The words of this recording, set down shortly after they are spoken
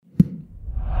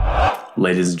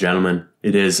ladies and gentlemen?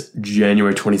 It is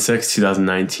January 26,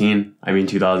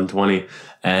 2020,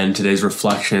 and today's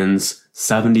Reflections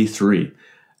 73.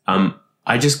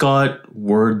 I just got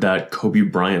word that Kobe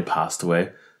Bryant passed away.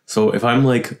 So if I'm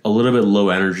like a little bit low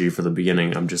energy for the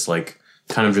beginning, I'm just like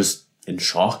kind of just in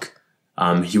shock.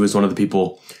 He was one of the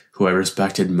people who I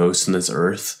respected most on this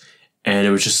earth, and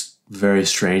it was just very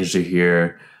strange to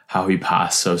hear how he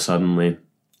passed so suddenly.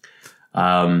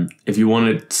 If you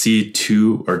want to see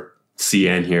two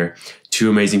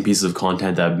amazing pieces of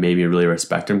content that made me really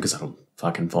respect him, because I don't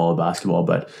fucking follow basketball,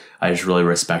 but I just really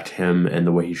respect him and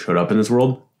the way he showed up in this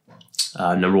world.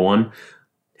 Number one,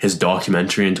 his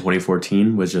documentary in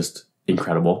 2014 was just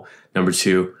incredible. Number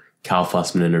two, Cal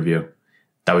Fussman interview.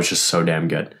 That was just so damn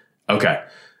good. Okay.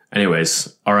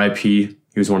 Anyways, R.I.P.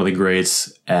 He was one of the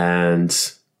greats, and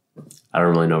I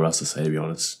don't really know what else to say, to be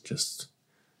honest. Just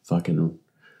fucking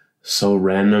so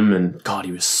random, and God,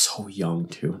 he was so young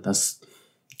too. It's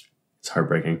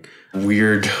heartbreaking.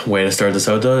 Weird way to start this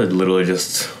out though. It literally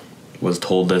just was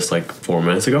told this like 4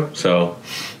 minutes ago. So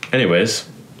anyways,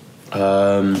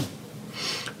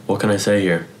 what can I say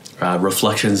here?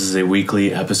 Reflections is a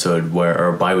weekly episode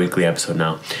or bi-weekly episode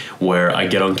now, where I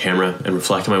get on camera and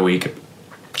reflect on my week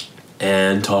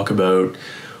and talk about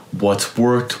what's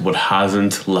worked, what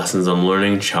hasn't, lessons I'm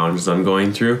learning, challenges I'm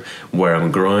going through, where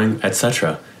I'm growing,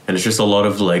 etc. And it's just a lot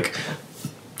of like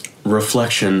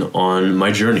reflection on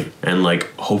my journey and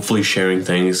like hopefully sharing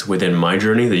things within my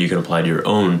journey that you can apply to your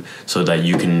own so that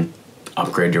you can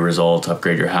upgrade your results,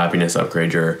 upgrade your happiness,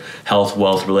 upgrade your health,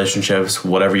 wealth, relationships,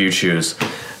 whatever you choose.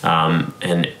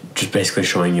 And just basically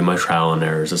showing you my trial and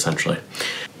errors, essentially.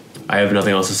 I have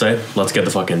nothing else to say. Let's get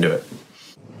the fuck into it.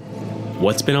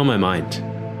 What's been on my mind?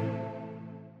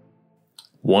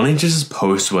 Wanting to just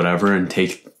post whatever and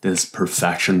take this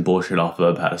perfection bullshit off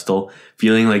of a pedestal,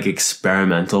 feeling like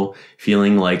experimental,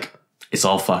 feeling like it's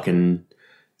all fucking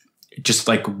just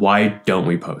like, why don't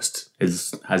we post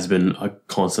has been a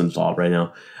constant thought right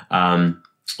now.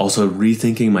 Also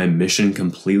rethinking my mission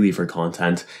completely for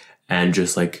content, and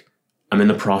just like I'm in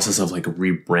the process of like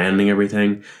rebranding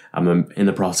everything. I'm in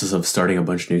the process of starting a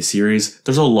bunch of new series.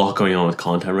 There's a lot going on with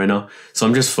content right now, so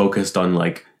I'm just focused on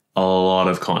like a lot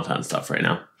of content stuff right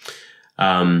now.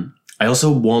 I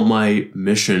also want my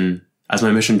mission, as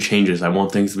my mission changes, I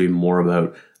want things to be more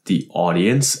about the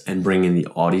audience and bringing the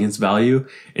audience value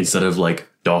instead of like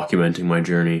documenting my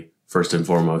journey first and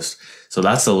foremost. So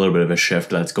that's a little bit of a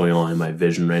shift that's going on in my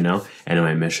vision right now and in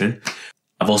my mission.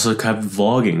 I've also kept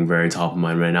vlogging very top of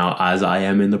mind right now, as I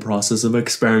am in the process of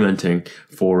experimenting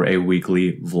for a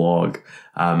weekly vlog.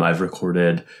 I've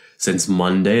recorded since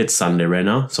Monday. It's Sunday right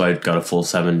now, so I've got a full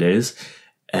 7 days,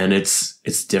 and it's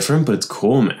different, but it's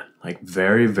cool, man. Like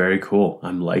very, very cool.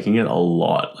 I'm liking it a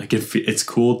lot. Like it's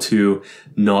cool to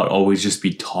not always just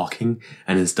be talking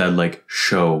and instead like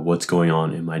show what's going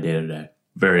on in my day to day.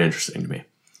 Very interesting to me.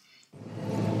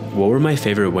 What were my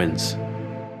favorite wins?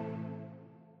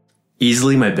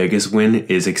 Easily my biggest win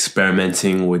is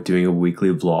experimenting with doing a weekly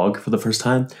vlog for the first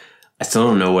time. I still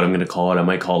don't know what I'm going to call it. I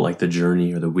might call it like the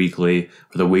journey or the weekly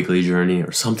journey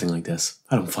or something like this.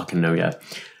 I don't fucking know yet.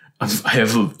 I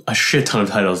have a shit ton of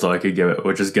titles though I could give it,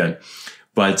 which is good.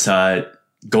 But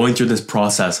going through this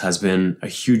process has been a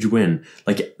huge win.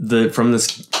 Like from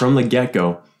the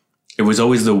get-go, it was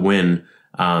always the win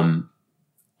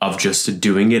of just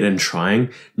doing it and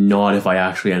trying, not if I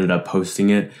actually ended up posting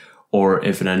it or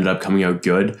if it ended up coming out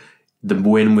good. The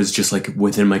win was just like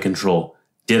within my control.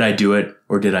 Did I do it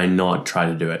or did I not try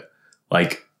to do it?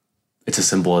 Like, it's as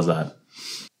simple as that.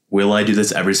 Will I do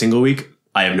this every single week?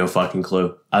 I have no fucking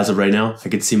clue. As of right now, I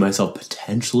could see myself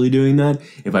potentially doing that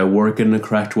if I work in a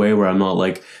correct way where I'm not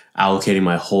like allocating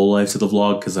my whole life to the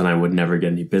vlog, because then I would never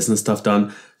get any business stuff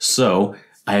done. So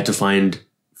I had to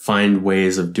find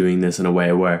ways of doing this in a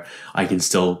way where I can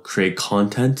still create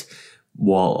content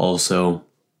while also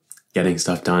getting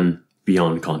stuff done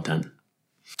beyond content.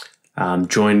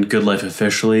 Joined Good Life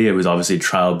officially. It was obviously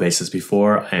trial basis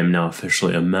before. I am now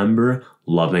officially a member.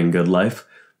 Loving Good Life.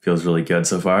 Feels really good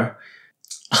so far.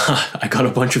 I got a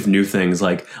bunch of new things.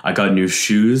 Like I got new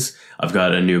shoes, I've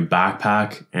got a new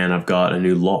backpack, and I've got a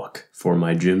new lock for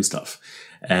my gym stuff.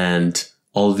 And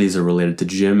all of these are related to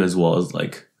gym as well as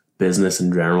like business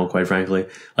in general, quite frankly.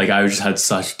 Like I just had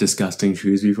such disgusting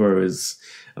shoes before.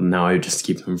 Now I just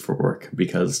keep them for work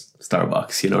because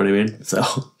Starbucks, you know what I mean? So,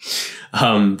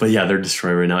 but yeah, they're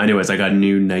destroyed right now. Anyways, I got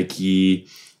new Nike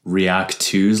React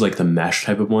 2s, like the mesh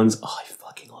type of ones. Oh, I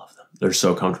fucking love them. They're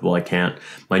so comfortable. I can't.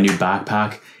 My new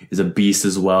backpack is a beast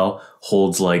as well.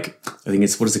 Holds like, I think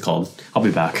it's, what is it called? I'll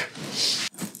be back.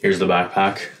 Here's the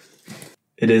backpack.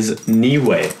 It is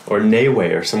Niue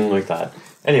or something like that.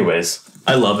 Anyways,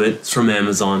 I love it. It's from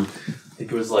Amazon. I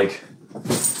think it was like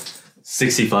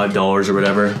 $65 or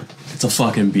whatever. It's a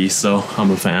fucking beast though.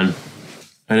 I'm a fan.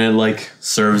 And it like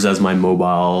serves as my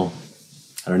mobile,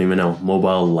 I don't even know,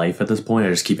 mobile life at this point. I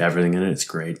just keep everything in it. It's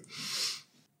great.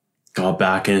 Got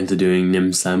back into doing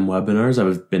NIMSEM webinars.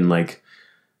 I've been like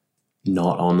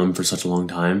not on them for such a long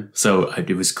time. So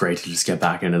it was great to just get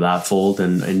back into that fold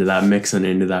and into that mix and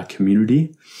into that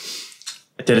community.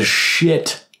 I did a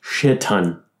shit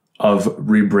ton of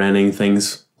rebranding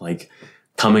things, like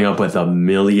coming up with a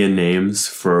million names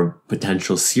for a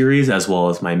potential series as well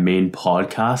as my main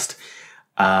podcast.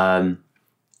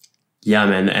 Yeah,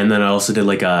 man. And then I also did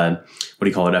like a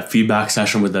feedback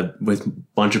session with a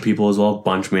bunch of people as well.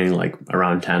 Bunch meaning like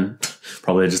around 10,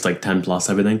 probably just like 10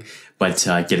 plus everything. But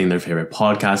getting their favorite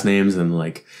podcast names, and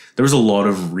like there was a lot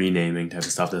of renaming type of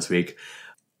stuff this week.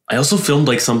 I also filmed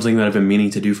like something that I've been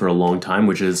meaning to do for a long time,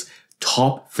 which is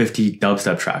top 50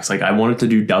 dubstep tracks. Like I wanted to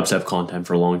do dubstep content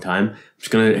for a long time. I'm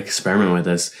just going to experiment with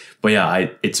this. But yeah,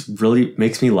 it's really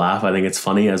makes me laugh. I think it's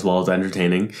funny as well as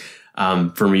entertaining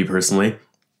for me personally.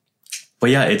 But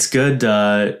yeah, it's good.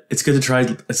 It's good to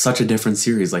try such a different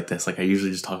series like this. Like I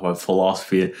usually just talk about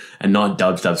philosophy and not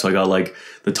dubstep. So I got like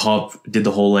did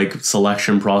the whole like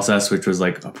selection process, which was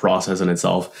like a process in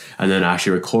itself, and then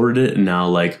actually recorded it. And now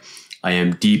like I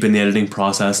am deep in the editing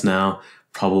process now.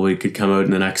 Probably could come out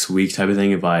in the next week type of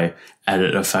thing if I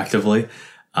edit effectively.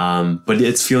 But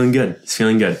it's feeling good. It's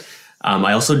feeling good.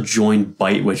 I also joined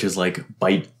Byte, which is like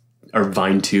Byte or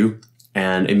Vine 2,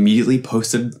 and immediately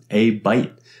posted a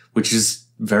Byte, which is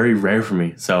very rare for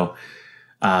me. So,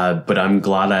 but I'm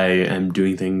glad I am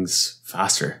doing things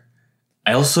faster.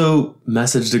 I also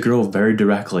messaged a girl very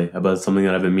directly about something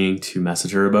that I've been meaning to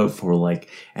message her about for like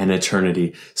an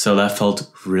eternity. So that felt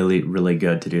really, really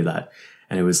good to do that.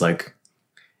 And it was like,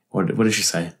 what did she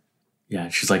say? Yeah,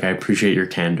 she's like, I appreciate your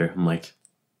candor. I'm like,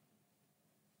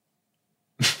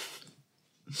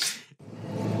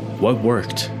 what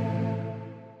worked?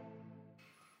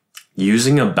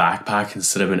 Using a backpack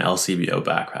instead of an LCBO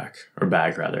backpack, or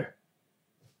bag rather.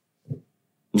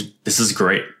 This is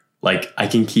great. Like I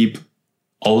can keep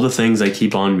all the things I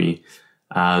keep on me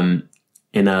in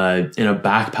a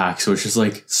backpack. So it's just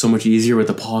like so much easier with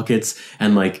the pockets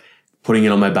and like putting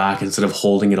it on my back instead of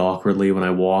holding it awkwardly when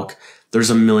I walk. There's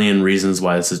a million reasons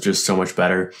why this is just so much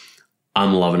better.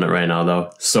 I'm loving it right now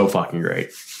though. So fucking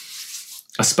great.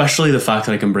 Especially the fact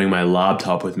that I can bring my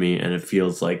laptop with me and it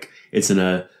feels like it's in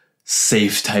a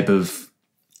safe type of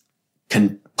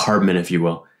compartment, if you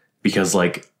will. Because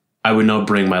like I would not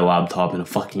bring my laptop in a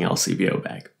fucking LCBO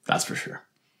bag. That's for sure.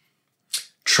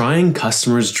 Trying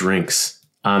customers' drinks.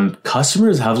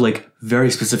 Customers have like very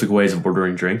specific ways of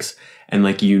ordering drinks and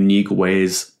like unique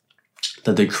ways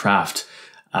that they craft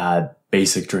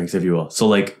basic drinks, if you will. So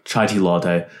like chai tea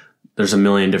latte, there's a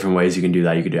million different ways you can do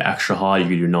that. You could do extra hot, you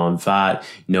could do non-fat,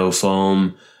 no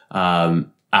foam,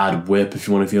 add whip if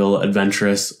you want to feel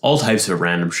adventurous, all types of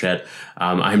random shit.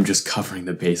 I'm just covering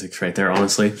the basics right there,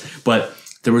 honestly. But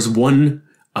there was one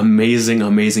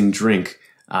amazing drink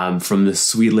from this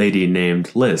sweet lady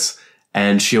named Liz.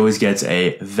 And she always gets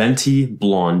a venti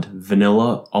blonde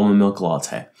vanilla almond milk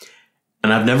latte.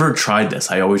 And I've never tried this.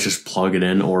 I always just plug it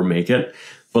in or make it.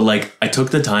 But like I took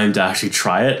the time to actually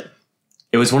try it.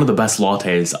 It was one of the best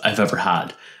lattes I've ever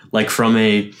had. Like from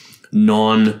a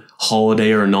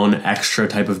non-holiday or non-extra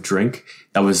type of drink,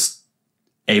 that was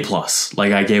A+.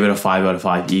 Like I gave it a 5 out of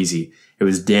 5 easy. It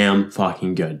was damn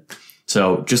fucking good.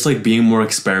 So just like being more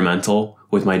experimental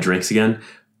with my drinks again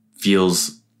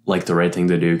feels like the right thing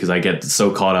to do, because I get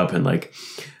so caught up in like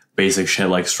basic shit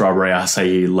like strawberry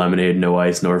acai, lemonade, no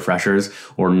ice, no refreshers,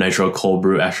 or nitro cold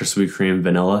brew, extra sweet cream,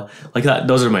 vanilla. Like that,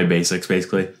 those are my basics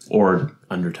basically, or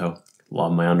undertow.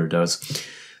 Love my undertows.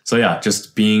 So yeah,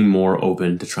 just being more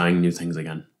open to trying new things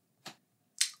again.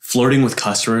 Flirting with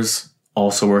customers,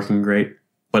 also working great,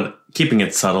 but keeping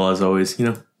it subtle as always, you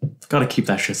know, gotta keep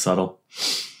that shit subtle.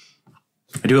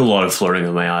 I do a lot of flirting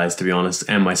with my eyes, to be honest,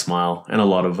 and my smile, and a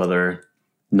lot of other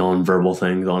non-verbal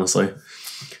things, honestly.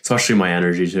 Especially my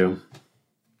energy, too.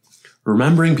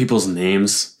 Remembering people's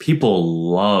names. People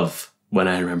love when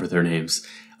I remember their names.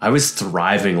 I was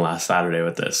thriving last Saturday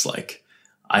with this. Like,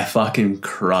 I fucking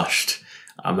crushed.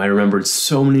 I remembered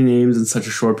so many names in such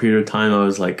a short period of time. I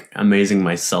was, like, amazing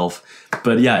myself.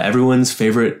 But yeah, everyone's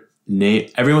favorite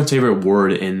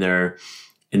word in their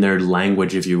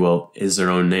language, if you will, is their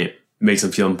own name. Makes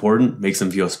them feel important, makes them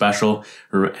feel special.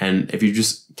 And if you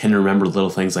just can remember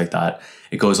little things like that,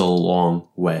 it goes a long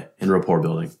way in rapport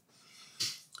building.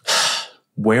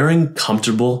 Wearing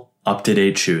comfortable,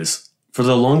 up-to-date shoes. For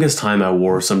the longest time, I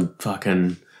wore some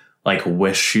fucking like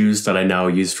Wish shoes that I now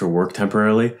use for work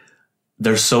temporarily.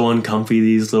 They're so uncomfy,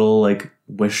 these little like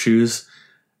Wish shoes.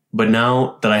 But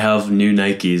now that I have new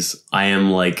Nikes, I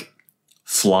am like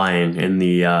flying in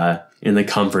the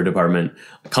comfort department.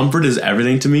 Comfort is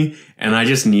everything to me, and I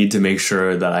just need to make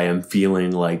sure that I am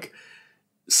feeling like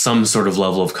some sort of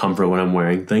level of comfort when I'm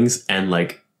wearing things. And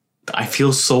like, I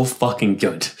feel so fucking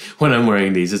good when I'm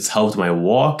wearing these. It's helped my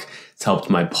walk. It's helped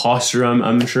my posture,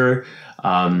 I'm sure.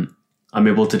 I'm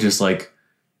able to just like,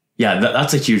 yeah,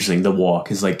 that's a huge thing. The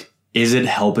walk is like, is it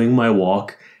helping my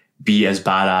walk be as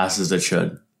badass as it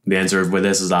should? The answer with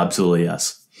this is absolutely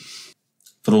yes.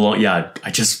 For the long, yeah,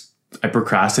 I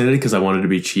procrastinated because I wanted to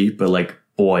be cheap, but like,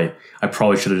 boy, I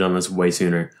probably should have done this way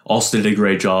sooner. Also did a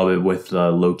great job with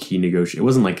low-key negotiation. It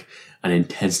wasn't like an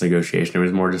intense negotiation. It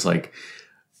was more just like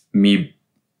me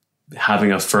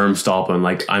having a firm stop on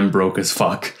like, I'm broke as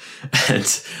fuck.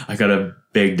 And I got a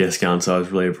big discount, so I was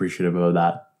really appreciative of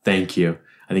that. Thank you.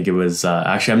 I think it was,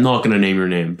 actually, I'm not going to name your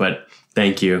name, but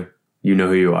thank you. You know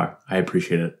who you are. I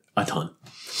appreciate it a ton.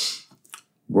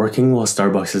 Working while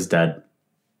Starbucks is dead.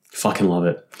 Fucking love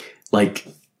it. Like,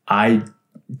 I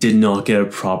did not get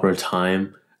enough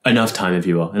time, if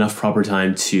you will, enough proper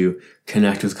time to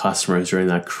connect with customers during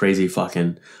that crazy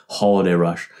fucking holiday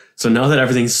rush. So now that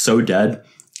everything's so dead,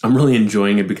 I'm really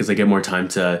enjoying it because I get more time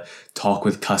to talk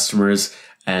with customers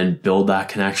and build that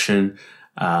connection.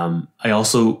 I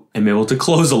also am able to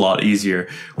close a lot easier,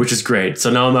 which is great.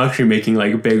 So now I'm actually making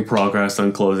like big progress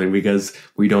on closing because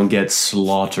we don't get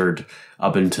slaughtered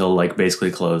up until like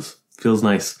basically close. Feels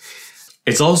nice.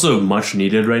 It's also much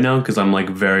needed right now because I'm like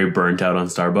very burnt out on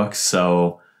Starbucks.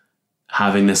 So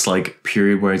having this like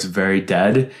period where it's very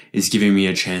dead is giving me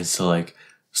a chance to like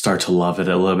start to love it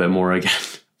a little bit more again.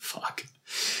 Fuck.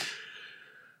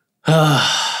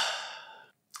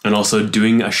 And also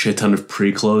doing a shit ton of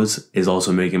pre-close is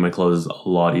also making my closes a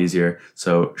lot easier.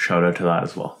 So shout out to that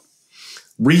as well.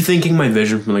 Rethinking my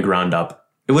vision from the ground up.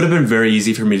 It would have been very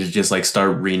easy for me to just like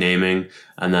start renaming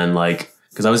and then like,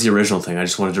 because that was the original thing. I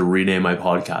just wanted to rename my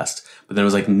podcast. But then I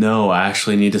was like, no, I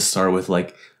actually need to start with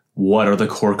like, what are the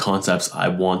core concepts I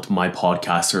want my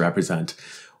podcast to represent?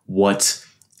 What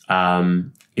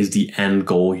is the end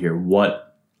goal here?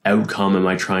 What outcome am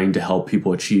I trying to help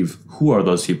people achieve? Who are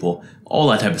those people? All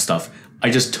that type of stuff. I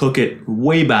just took it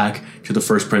way back to the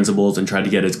first principles and tried to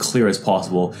get as clear as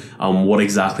possible what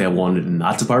exactly I wanted in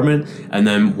that department. And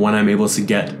then when I'm able to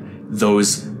get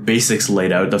those basics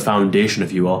laid out, the foundation,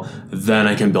 if you will, then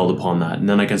I can build upon that. And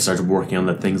then I can start working on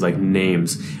the things like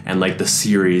names and like the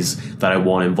series that I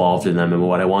want involved in them and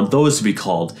what I want those to be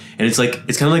called. And it's like,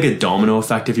 it's kind of like a domino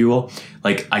effect, if you will.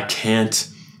 Like I can't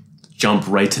jump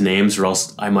right to names or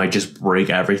else I might just break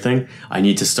everything. I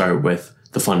need to start with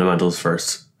the fundamentals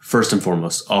first. First and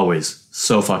foremost, always.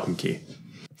 So fucking key.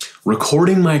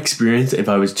 Recording my experience if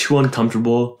I was too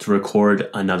uncomfortable to record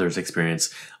another's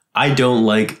experience. I don't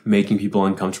like making people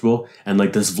uncomfortable, and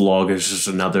like this vlog is just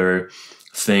another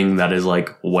thing that is like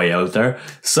way out there.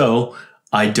 So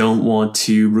I don't want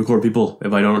to record people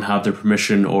if I don't have their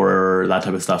permission or that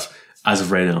type of stuff as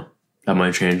of right now. That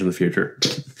might change in the future.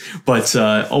 But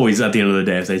always at the end of the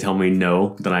day, if they tell me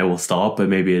no, then I will stop. But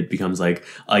maybe it becomes like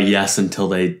a yes until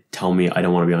they tell me I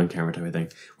don't want to be on camera type of thing.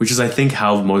 Which is, I think,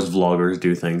 how most vloggers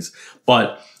do things.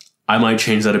 But I might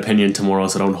change that opinion tomorrow,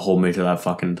 so don't hold me to that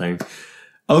fucking thing.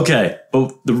 Okay, but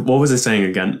what was I saying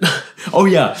again? Oh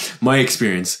yeah, my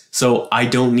experience. So I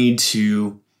don't need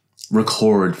to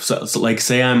record. So like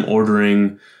say I'm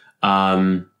ordering,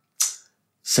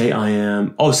 say I'm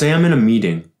in a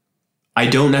meeting. I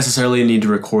don't necessarily need to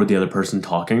record the other person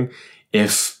talking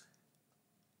if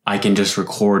I can just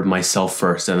record myself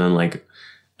first and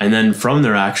then from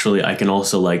there actually I can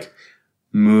also like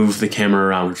move the camera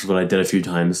around, which is what I did a few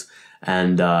times.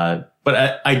 And,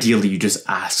 but ideally you just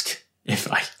ask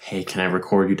hey, can I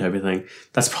record you type of thing?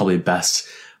 That's probably best.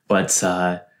 But,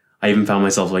 I even found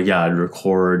myself like, yeah, I'd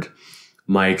record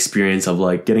my experience of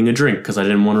like getting a drink because I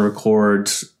didn't want to record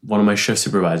one of my shift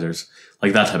supervisors,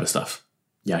 like that type of stuff.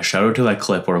 Yeah, shout out to that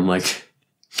clip where I'm like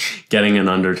getting an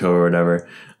undertow or whatever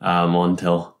on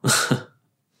Till.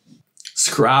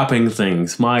 Scrapping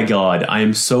things. My God, I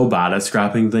am so bad at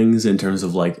scrapping things in terms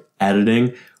of like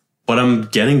editing, but I'm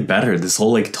getting better. This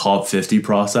whole like top 50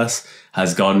 process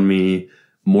has gotten me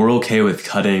more okay with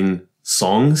cutting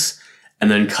songs and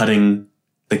then cutting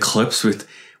the clips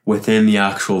within the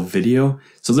actual video.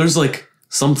 So there's like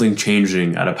something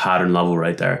changing at a pattern level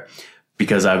right there.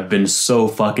 Because I've been so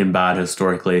fucking bad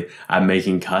historically at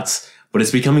making cuts, but it's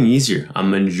becoming easier.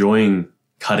 I'm enjoying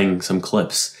cutting some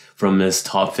clips from this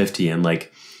top 50 and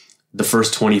like the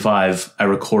first 25, I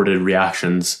recorded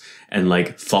reactions and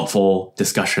like thoughtful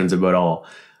discussions about all.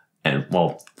 And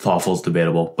well, thoughtful is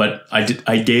debatable, but I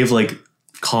gave like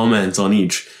comments on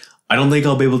each. I don't think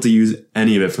I'll be able to use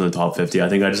any of it from the top 50. I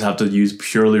think I just have to use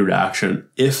purely reaction,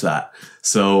 if that.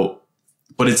 So,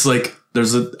 but it's like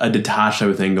there's a detached type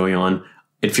of thing going on.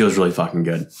 It feels really fucking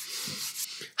good.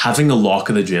 Having the lock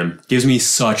of the gym gives me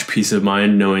such peace of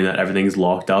mind knowing that everything's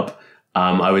locked up.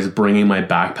 I was bringing my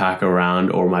backpack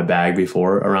around or my bag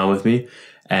before around with me,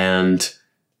 and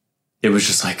it was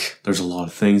just like, there's a lot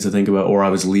of things to think about, or I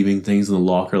was leaving things in the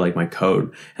locker, like my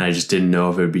coat, and I just didn't know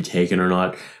if it would be taken or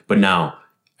not. But now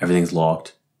everything's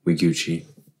locked. We Gucci.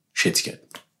 Shit's good.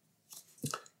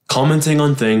 Commenting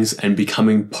on things and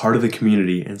becoming part of the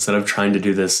community instead of trying to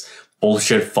do this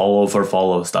bullshit follow for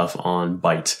follow stuff on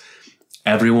Byte.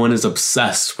 Everyone is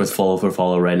obsessed with follow for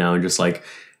follow right now, and just like,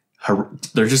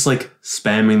 they're just like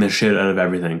spamming the shit out of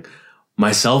everything.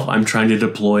 Myself, I'm trying to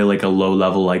deploy like a low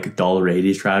level, like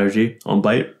 $1.80 strategy on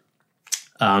Byte,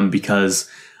 because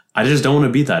I just don't want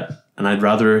to be that. And I'd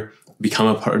rather become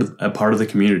a part of the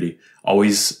community.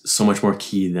 Always so much more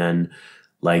key than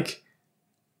like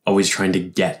always trying to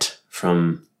get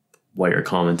from what you're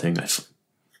commenting.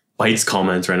 Byte's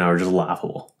comments right now are just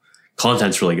laughable.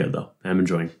 Content's really good though. I'm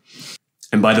enjoying.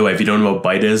 And by the way, if you don't know what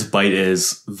Byte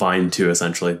is Vine 2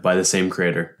 essentially by the same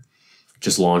creator.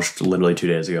 Just launched literally 2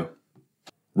 days ago.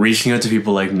 Reaching out to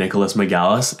people like Nicholas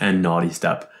Megalis and Naughty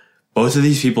Step. Both of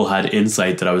these people had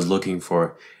insight that I was looking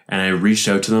for, and I reached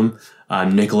out to them.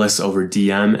 Nicholas over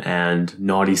DM and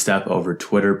Naughty Step over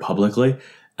Twitter publicly,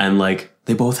 and like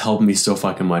they both helped me so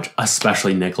fucking much.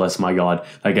 Especially Nicholas, my god,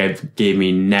 that guy gave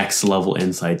me next level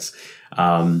insights.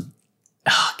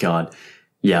 God,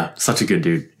 yeah, such a good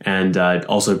dude. And I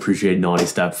also appreciate Naughty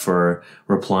Step for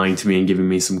replying to me and giving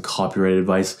me some copyright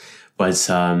advice. But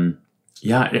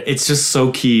yeah, it's just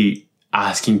so key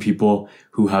asking people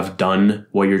who have done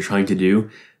what you're trying to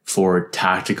do for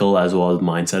tactical as well as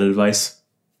mindset advice.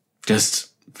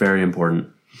 Just very important.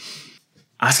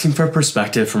 Asking for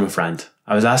perspective from a friend.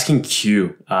 I was asking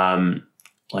Q,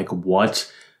 like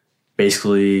what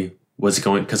basically was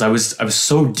going, because I was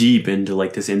so deep into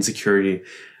like this insecurity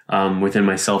within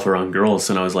myself around girls,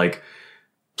 and I was like,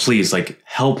 please, like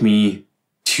help me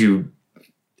to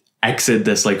exit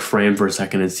this like frame for a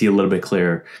second and see a little bit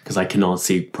clearer, because I cannot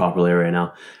see properly right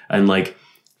now. And like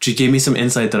she gave me some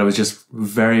insight that I was just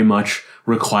very much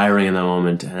requiring in that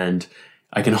moment, and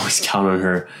I can always count on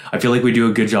her. I feel like we do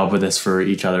a good job with this for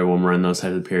each other when we're in those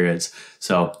types of periods.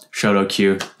 So shout out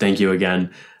Q, thank you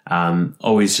again.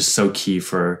 Always just so key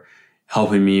for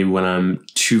helping me when I'm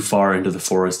too far into the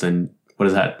forest. And what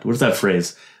is that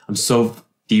phrase? I'm so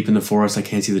deep in the forest I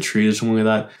can't see the trees or something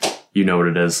like that. You know what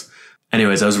it is.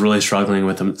 Anyways, I was really struggling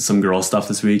with some girl stuff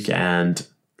this week,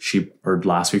 or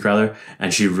last week rather,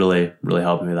 and she really, really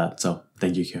helped me with that. So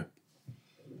thank you, Q.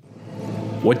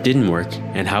 What didn't work,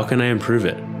 and how can I improve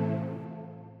it?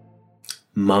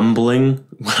 Mumbling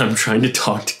when I'm trying to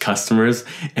talk to customers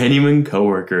and even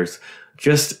coworkers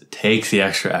just takes the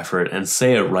extra effort, and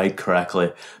say it right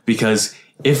correctly. Because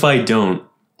if I don't,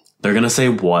 they're going to say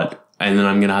what, and then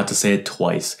I'm going to have to say it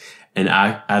twice. And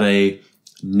at a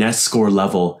net score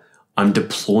level, I'm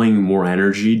deploying more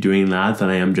energy doing that than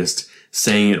I am just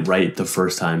saying it right the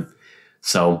first time.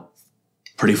 So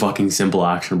pretty fucking simple,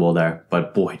 actionable there.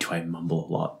 But boy, do I mumble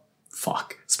a lot.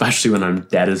 Fuck. Especially when I'm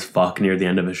dead as fuck near the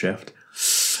end of a shift.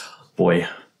 Boy.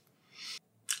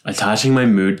 Attaching my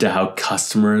mood to how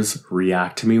customers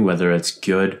react to me, whether it's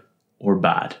good or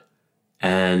bad.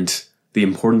 And the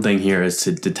important thing here is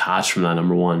to detach from that,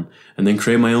 number one, and then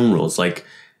create my own rules. Like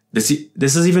this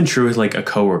is even true with like a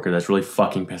coworker that's really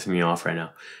fucking pissing me off right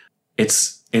now.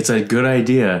 It's a good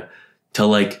idea to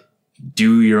like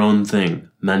do your own thing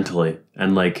mentally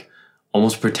and like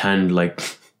almost pretend like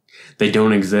they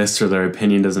don't exist or their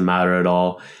opinion doesn't matter at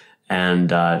all,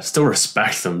 and still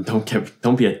respect them.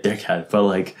 Don't be a dickhead, but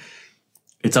like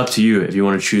it's up to you if you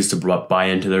want to choose to buy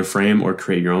into their frame or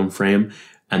create your own frame.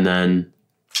 And then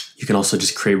you can also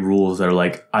just create rules that are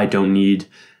like, I don't need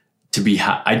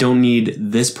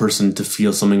this person to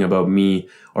feel something about me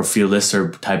or feel this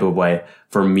type of way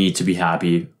for me to be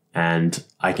happy. And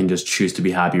I can just choose to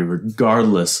be happy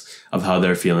regardless of how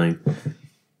they're feeling.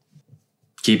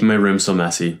 Keeping my room so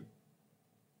messy.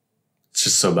 It's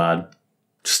just so bad.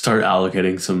 Just start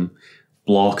allocating some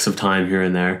blocks of time here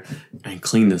and there and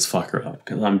clean this fucker up,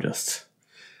 because I'm just,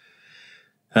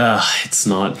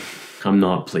 I'm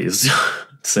not pleased, to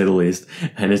say the least.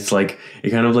 And it's like,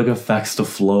 it kind of like affects the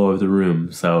flow of the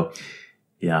room. So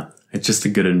yeah, it's just a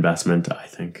good investment, I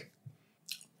think.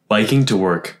 Biking to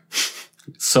work.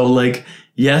 So like,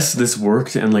 yes, this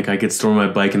worked and like I could store my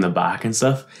bike in the back and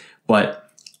stuff, but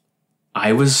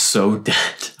I was so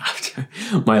dead after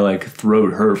my like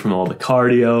throat hurt from all the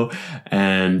cardio.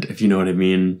 And if you know what I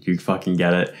mean, you fucking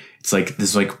get it. It's like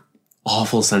this like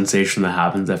awful sensation that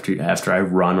happens after I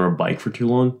run or bike for too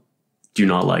long. Do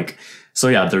not like. So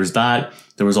yeah, there's that.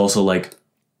 There was also like,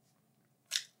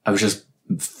 I was just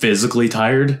physically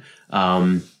tired,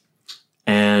 and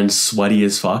sweaty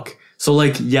as fuck. So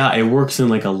like, yeah, it works in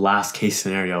like a last case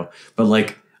scenario, but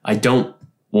like, I don't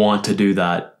want to do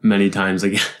that many times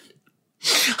again.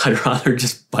 I'd rather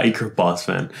just bike or bus,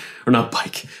 man. Or not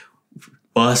bike.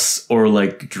 Bus or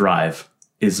like drive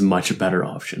is much a better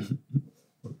option.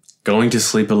 Going to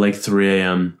sleep at like 3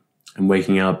 a.m. and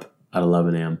waking up at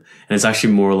 11 a.m. And it's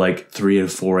actually more like 3 to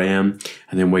 4 a.m.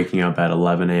 and then waking up at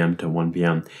 11 a.m. to 1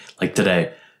 p.m. Like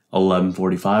today,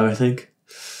 11:45, I think.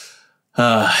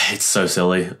 It's so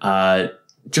silly.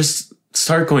 Just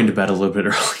start going to bed a little bit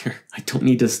earlier. I don't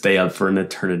need to stay up for an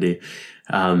eternity.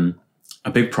 A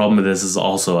big problem with this is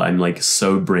also I'm like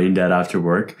so brain dead after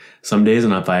work. Some days,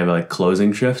 and if I have a like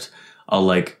closing shift, I'll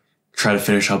like try to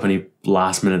finish up any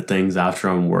last minute things after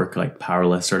I'm work, like power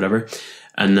list or whatever.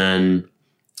 And then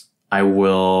I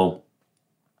will,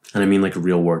 and I mean like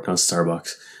real work, not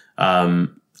Starbucks.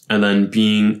 And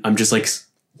then I'm just like,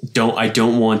 I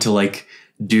don't want to like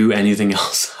do anything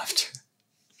else after.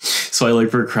 So I like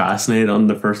procrastinate on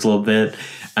the first little bit,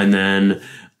 and then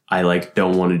I like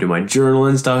don't want to do my journal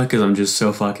and stuff because I'm just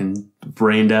so fucking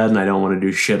brain dead and I don't want to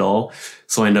do shit all.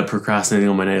 So I end up procrastinating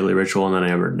on my nightly ritual, and then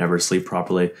I never sleep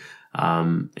properly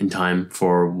in time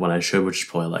for when I should, which is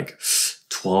probably like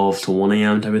 12 to 1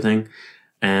 a.m. type of thing.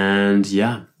 And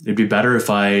yeah, it'd be better if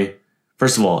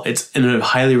first of all, it's in a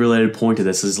highly related point to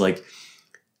this is like,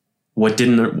 what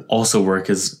didn't also work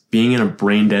is being in a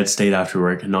brain dead state after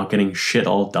work and not getting shit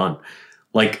all done.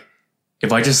 Like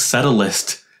if I just set a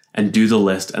list and do the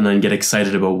list and then get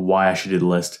excited about why I should do the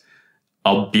list,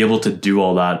 I'll be able to do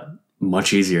all that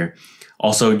much easier.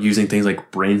 Also using things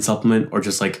like brain supplement or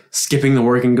just like skipping the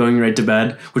work and going right to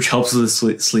bed, which helps with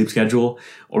the sleep schedule,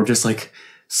 or just like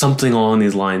something along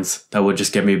these lines that would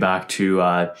just get me back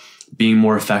to being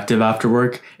more effective after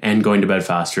work and going to bed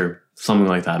faster. Something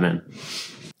like that, man.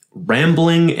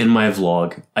 Rambling in my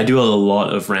vlog. I do a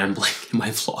lot of rambling in my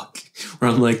vlog where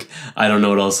I'm like, I don't know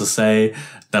what else to say.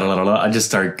 I just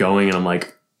start going and I'm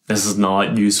like, this is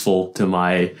not useful to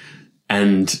my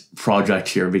end project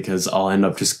here because I'll end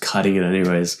up just cutting it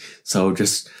anyways. So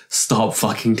just stop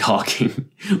fucking talking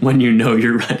when you know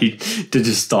you're ready to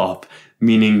just stop.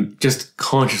 Meaning just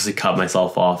consciously cut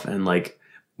myself off, and like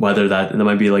whether that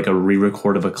might be like a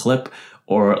re-record of a clip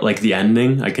or like the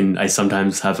ending. I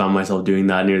sometimes have found myself doing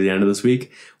that near the end of this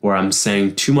week where I'm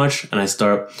saying too much and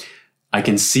I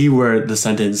can see where the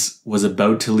sentence was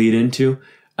about to lead into.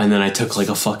 And then I took like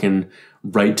a fucking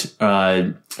right,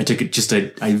 I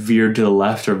veered to the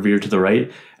left or veered to the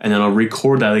right. And then I'll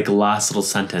record that like last little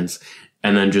sentence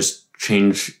and then just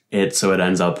change it so it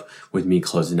ends up with me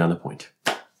closing down the point.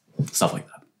 Stuff like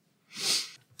that.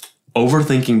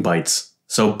 Overthinking bites.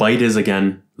 So bite is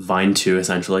again Vine 2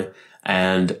 essentially.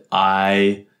 And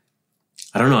I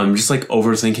don't know, I'm just like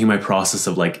overthinking my process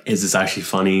of like, is this actually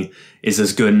funny? Is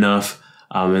this good enough?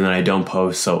 And then I don't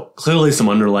post. So clearly some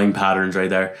underlying patterns right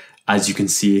there, as you can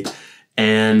see.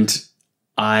 And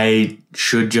I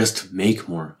should just make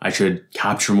more. I should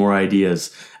capture more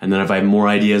ideas. And then if I have more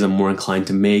ideas, I'm more inclined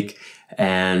to make.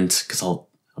 And cause I'll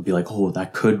be like, oh,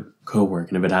 that could work.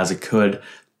 And if it has, it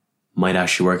might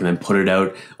actually work, and then put it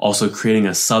out. Also creating a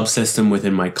subsystem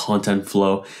within my content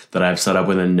flow that I've set up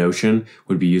within Notion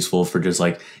would be useful for just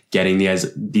like getting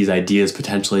these ideas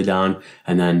potentially down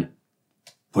and then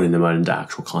putting them out into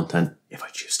actual content if I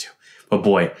choose to. But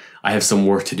boy, I have some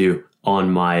work to do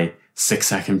on my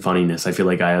 6-second funniness. I feel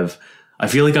like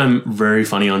I'm very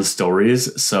funny on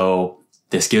stories. So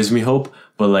this gives me hope,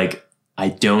 but like, I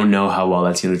don't know how well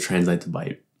that's going to translate to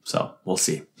bite. So we'll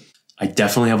see. I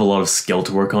definitely have a lot of skill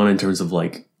to work on in terms of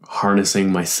like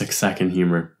harnessing my 6-second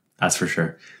humor. That's for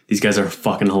sure. These guys are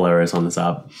fucking hilarious on this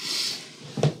app.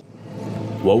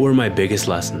 What were my biggest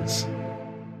lessons?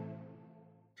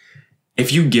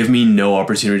 If you give me no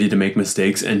opportunity to make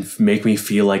mistakes and make me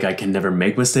feel like I can never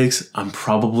make mistakes, I'm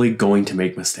probably going to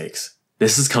make mistakes.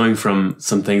 This is coming from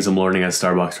some things I'm learning at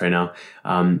Starbucks right now.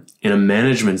 In a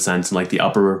management sense, like the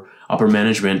upper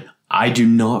management, I do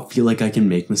not feel like I can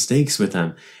make mistakes with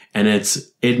them. And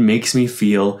it makes me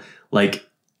feel like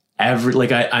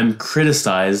I'm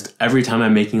criticized every time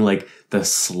I'm making like the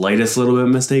slightest little bit of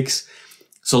mistakes.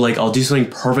 So like I'll do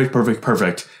something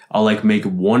perfect. I'll like make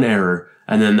one error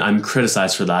and then I'm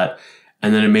criticized for that.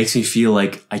 And then it makes me feel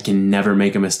like I can never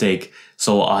make a mistake.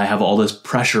 So I have all this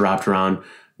pressure wrapped around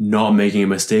not making a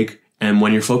mistake And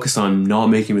when you're focused on not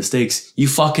making mistakes, you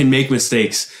fucking make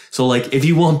mistakes. So like, if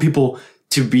you want people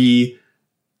to be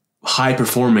high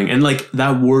performing, and like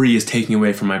that worry is taking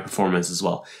away from my performance as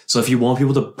well. So if you want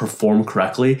people to perform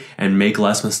correctly and make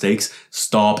less mistakes,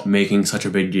 stop making such a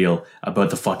big deal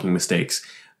about the fucking mistakes.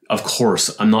 Of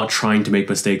course, I'm not trying to make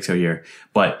mistakes out here,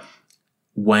 but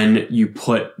when you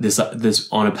put this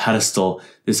on a pedestal,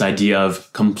 this idea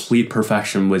of complete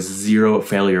perfection with zero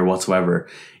failure whatsoever,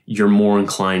 you're more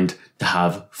inclined to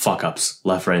have fuck ups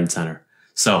left, right, and center.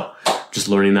 So just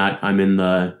learning that. I'm in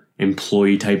the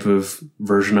employee type of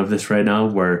version of this right now,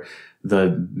 where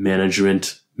the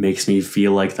management makes me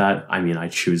feel like that. I mean, I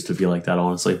choose to feel like that,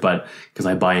 honestly, but because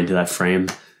I buy into that frame,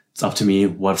 it's up to me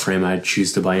what frame I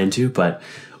choose to buy into. But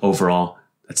overall,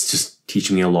 that's just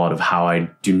teaching me a lot of how I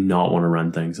do not want to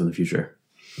run things in the future.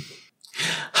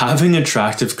 Having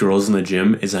attractive girls in the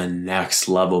gym is a next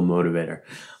level motivator.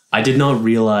 I did not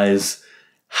realize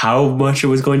how much it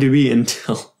was going to be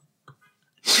until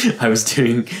I was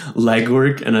doing leg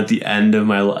work, and at the end of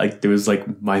my, like, there was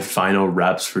like my final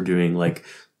reps for doing like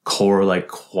core, like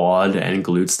quad and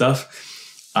glute stuff.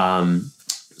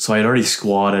 So I'd already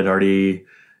squat, I'd already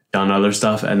done other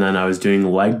stuff, and then I was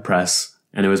doing leg press,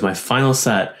 and it was my final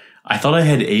set. I thought I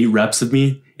had 8 reps of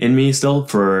me in me still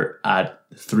for at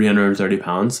 330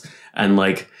 pounds. And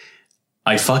like,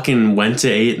 I fucking went to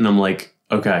 8 and I'm like,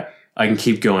 okay, I can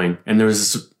keep going. And there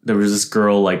was this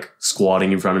girl like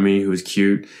squatting in front of me who was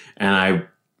cute. And I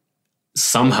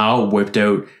somehow whipped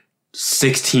out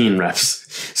 16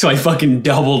 reps. So I fucking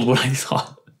doubled what I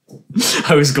thought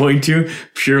I was going to,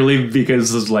 purely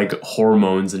because of like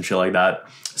hormones and shit like that.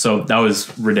 So that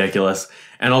was ridiculous.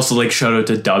 And also like shout out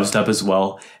to Dubstep as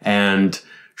well. And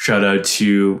shout out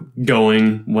to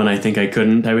going when I think I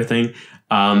couldn't type of thing.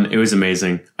 It was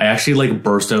amazing. I actually like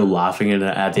burst out laughing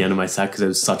at the end of my set because it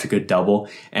was such a good double.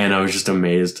 And I was just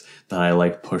amazed that I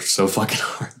like pushed so fucking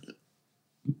hard.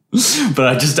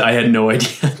 But I had no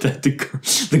idea that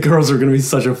the girls were going to be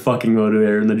such a fucking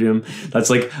motivator in the gym.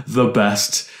 That's like the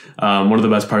best. One of the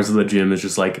best parts of the gym is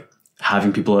just like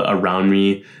having people around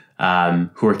me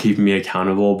who are keeping me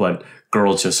accountable. But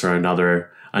girls just are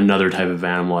another type of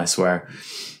animal, I swear.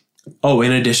 Oh,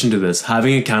 in addition to this,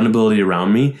 having accountability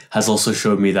around me has also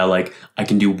showed me that like I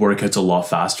can do workouts a lot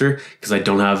faster because I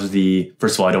don't have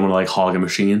first of all, I don't want to like hog a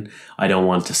machine. I don't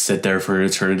want to sit there for an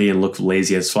eternity and look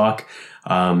lazy as fuck.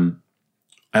 I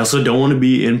also don't want to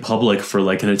be in public for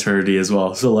like an eternity as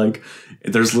well. So like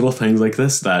there's little things like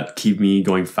this that keep me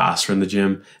going faster in the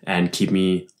gym and keep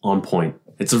me on point.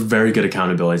 It's a very good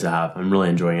accountability to have. I'm really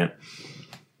enjoying it.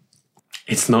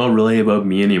 It's not really about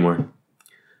me anymore.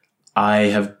 I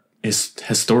have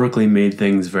historically made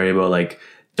things very about like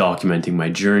documenting my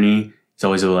journey. It's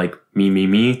always about like me,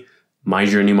 my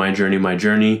journey,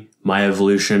 my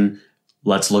evolution.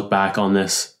 Let's look back on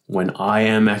this when I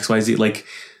am XYZ. Like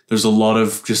there's a lot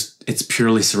of just, it's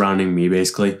purely surrounding me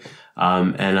basically.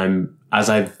 And as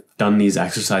I've done these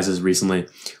exercises recently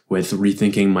with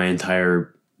rethinking my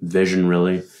entire vision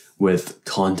really with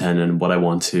content and what I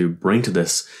want to bring to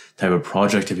this type of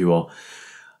project, if you will,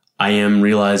 I am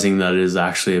realizing that it is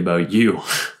actually about you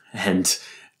and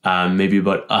maybe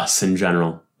about us in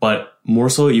general, but more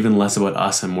so even less about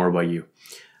us and more about you.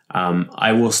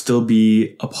 I will still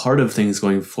be a part of things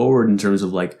going forward in terms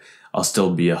of like, I'll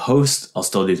still be a host. I'll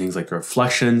still do things like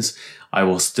reflections. I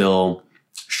will still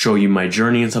show you my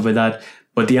journey and stuff like that.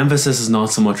 But the emphasis is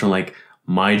not so much on like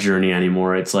my journey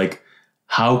anymore. It's like,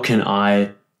 how can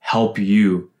I help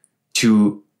you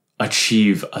to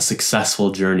achieve a successful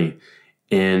journey?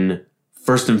 In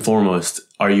first and foremost,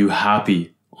 are you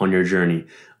happy on your journey?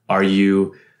 Are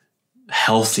you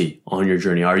healthy on your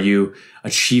journey? Are you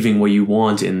achieving what you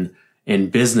want in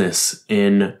business,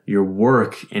 in your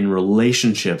work, in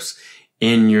relationships,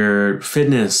 in your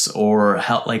fitness or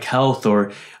health,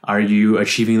 or are you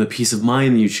achieving the peace of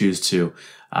mind that you choose to?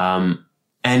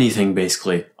 Anything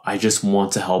basically. I just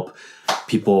want to help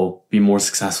people be more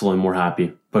successful and more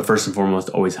happy. But first and foremost,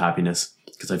 always happiness,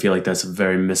 because I feel like that's a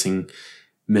very missing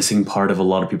part of a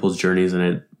lot of people's journeys, and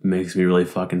it makes me really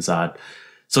fucking sad.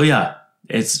 So yeah,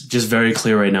 it's just very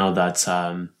clear right now that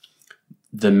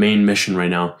the main mission right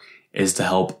now is to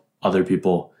help other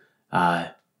people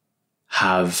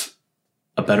have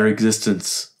a better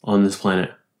existence on this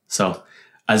planet. So,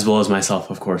 as well as myself,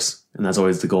 of course, and that's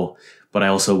always the goal. But I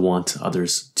also want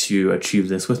others to achieve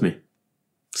this with me.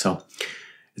 So,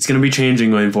 it's going to be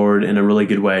changing going forward in a really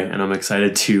good way, and I'm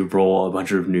excited to roll a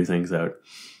bunch of new things out.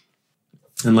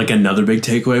 And like another big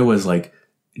takeaway was like,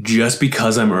 just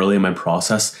because I'm early in my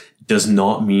process does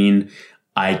not mean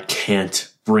I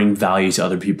can't bring value to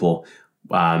other people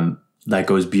that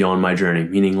goes beyond my journey.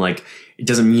 Meaning, like, it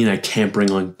doesn't mean I can't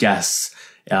bring on guests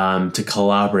to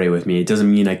collaborate with me. It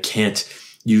doesn't mean I can't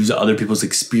use other people's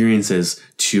experiences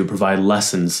to provide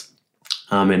lessons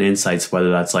and insights, whether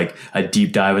that's like a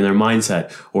deep dive in their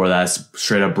mindset or that's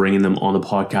straight up bringing them on the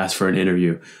podcast for an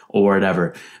interview or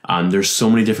whatever. There's so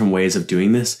many different ways of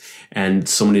doing this and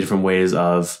so many different ways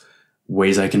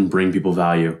I can bring people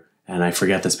value. And I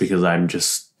forget this because I'm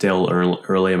just still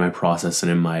early in my process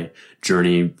and in my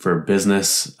journey for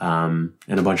business and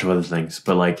a bunch of other things.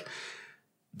 But like,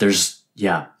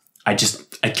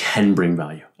 I can bring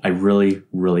value. I really,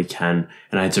 really can.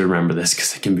 And I had to remember this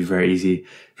because it can be very easy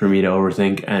for me to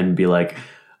overthink and be like,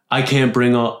 I can't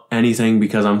bring up anything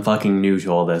because I'm fucking new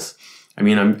to all this. I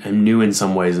mean, I'm new in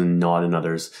some ways and not in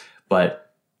others.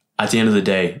 But at the end of the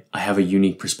day, I have a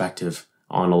unique perspective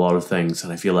on a lot of things.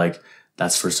 And I feel like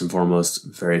that's first and foremost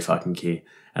very fucking key.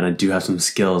 And I do have some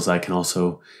skills that can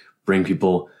also bring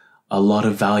people a lot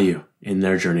of value in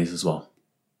their journeys as well.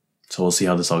 So we'll see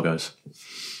how this all goes.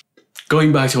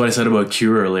 Going back to what I said about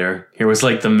Q earlier, here was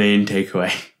like the main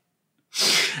takeaway.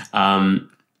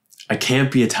 I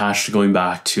can't be attached to going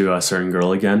back to a certain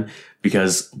girl again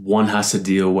because one has to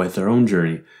deal with their own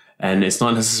journey. And it's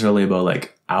not necessarily about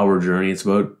like our journey. It's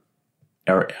about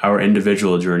our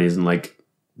individual journeys, and like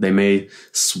they may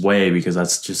sway because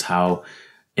that's just how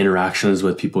interactions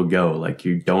with people go. Like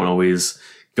you don't always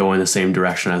go in the same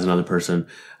direction as another person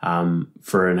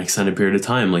for an extended period of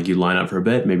time. Like you line up for a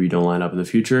bit, maybe you don't line up in the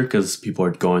future because people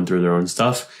are going through their own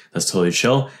stuff. That's totally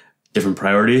chill. Different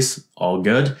priorities, all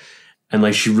good. And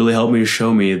like she really helped me to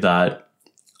show me that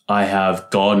I have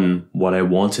gotten what I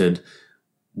wanted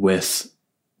with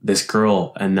this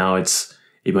girl, and now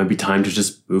it might be time to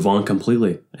just move on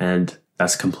completely, and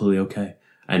that's completely okay.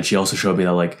 And she also showed me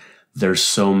that like there's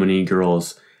so many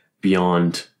girls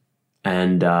beyond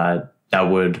and that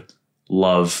would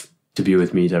love to be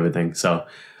with me to everything. So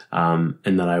and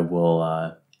that I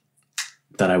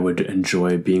would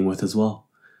enjoy being with as well.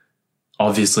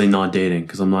 Obviously not dating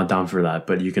because I'm not down for that,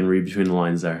 but you can read between the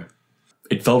lines there.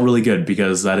 It felt really good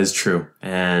because that is true.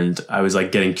 And I was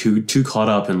like getting too caught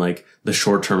up in like the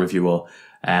short term, if you will.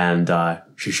 And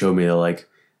she showed me that like,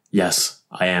 yes,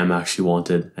 I am actually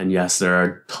wanted. And yes, there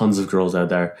are tons of girls out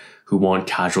there who want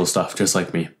casual stuff just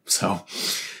like me. So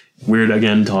weird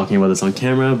again talking about this on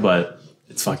camera, but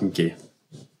it's fucking key.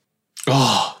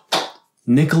 Oh,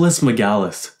 Nicholas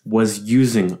Megalis was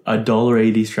using a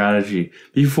 $1.80 strategy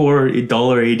before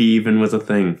 $1.80 even was a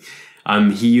thing.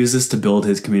 He used this to build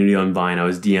his community on Vine. I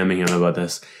was DMing him about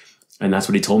this, and that's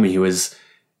what he told me. He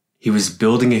was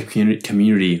building a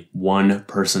community one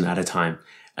person at a time.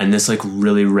 And this like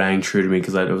really rang true to me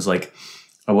because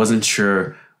I wasn't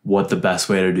sure what the best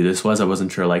way to do this was. I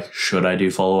wasn't sure like, should I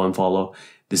do follow unfollow?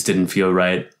 This didn't feel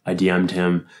right. I DM'd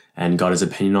him and got his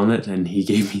opinion on it, and he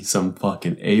gave me some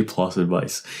fucking A+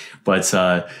 advice. But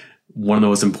one of the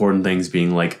most important things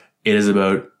being like, it is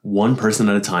about one person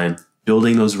at a time,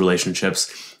 building those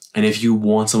relationships. And if you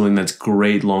want something that's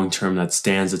great long-term, that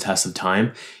stands the test of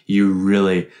time, you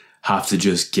really have to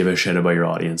just give a shit about your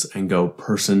audience and go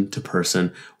person to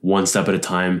person, one step at a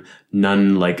time.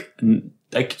 None like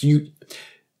you,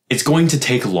 it's going to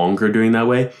take longer doing that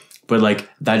way, but like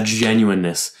that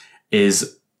genuineness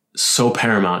is so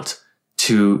paramount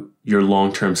to your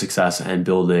long-term success and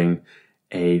building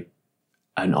an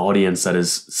audience that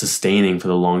is sustaining for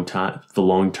the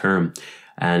long term.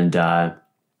 And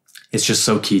it's just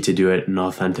so key to do it in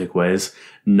authentic ways,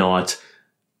 not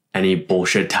any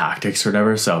bullshit tactics or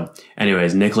whatever. So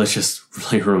anyways, Nicholas just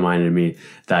really reminded me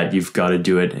that you've got to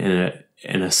do it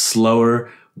in a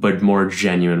slower but more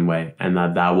genuine way, and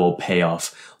that will pay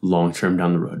off long term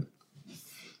down the road.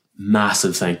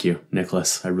 Massive thank you,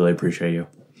 Nicholas. I really appreciate you.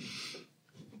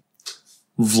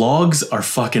 Vlogs are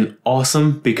fucking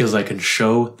awesome because I can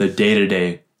show the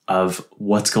day-to-day of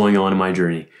what's going on in my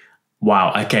journey.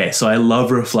 Wow. Okay. So I love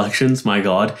reflections, my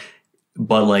God.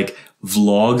 But like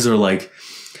vlogs are like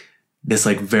this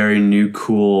like very new,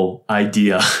 cool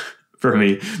idea for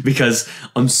me because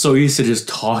I'm so used to just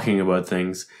talking about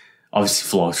things.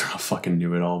 Obviously vlogs are not fucking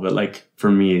new at all, but like for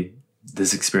me,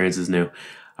 this experience is new.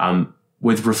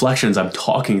 With reflections, I'm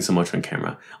talking so much on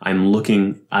camera. I'm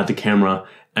looking at the camera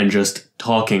and just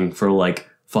talking for like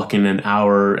fucking an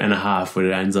hour and a half, but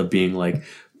it ends up being like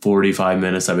 45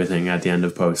 minutes, everything at the end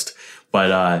of post.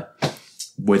 But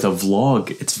with a vlog,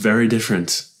 it's very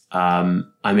different.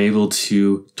 I'm able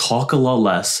to talk a lot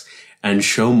less and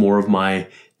show more of my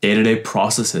day-to-day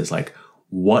processes, like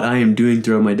what I am doing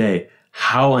throughout my day,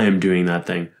 how I am doing that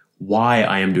thing, why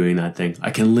I am doing that thing.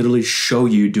 I can literally show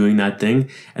you doing that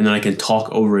thing, and then I can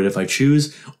talk over it if I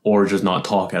choose, or just not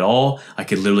talk at all. I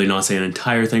could literally not say an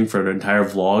entire thing for an entire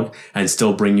vlog and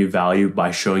still bring you value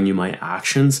by showing you my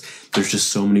actions. There's just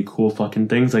so many cool fucking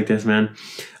things like this, man.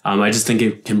 I just think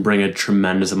it can bring a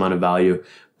tremendous amount of value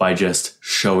by just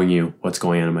showing you what's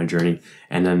going on in my journey,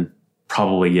 and then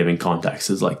probably giving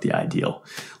context is like the ideal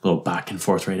little back and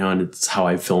forth right now. And it's how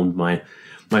I filmed my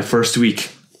first week.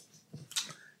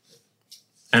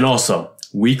 And also,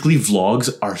 weekly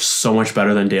vlogs are so much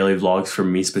better than daily vlogs for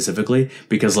me specifically,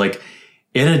 because like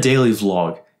in a daily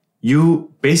vlog,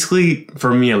 you basically,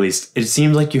 for me at least, it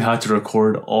seems like you have to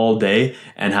record all day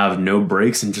and have no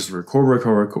breaks and just record,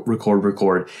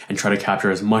 and try to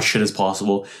capture as much shit as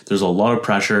possible. There's a lot of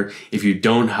pressure. If you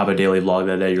don't have a daily vlog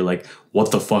that day, you're like,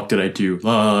 what the fuck did I do?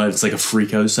 It's like a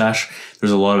freak out sesh.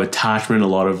 There's a lot of attachment, a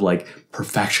lot of like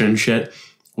perfection shit.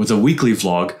 With a weekly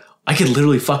vlog, I could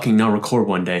literally fucking not record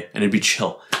one day and it'd be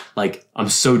chill. Like, I'm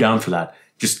so down for that.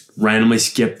 Just randomly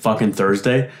skip fucking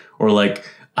Thursday, or like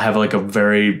I have like a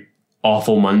very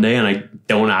awful Monday and I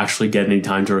don't actually get any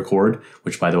time to record,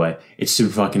 which by the way, it's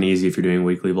super fucking easy if you're doing a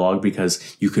weekly vlog,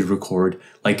 because you could record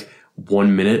like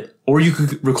 1 minute, or you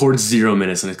could record 0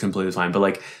 minutes and it's completely fine. But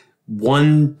like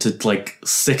 1 to like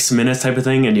 6 minutes type of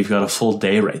thing, and you've got a full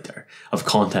day right there of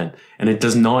content, and it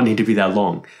does not need to be that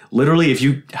long. Literally, if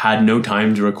you had no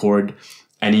time to record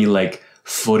any like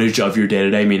footage of your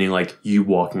day-to-day, meaning like you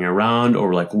walking around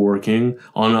or like working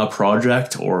on a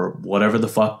project or whatever the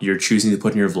fuck you're choosing to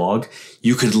put in your vlog,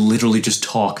 you could literally just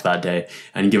talk that day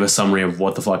and give a summary of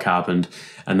what the fuck happened,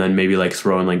 and then maybe like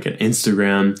throw in like an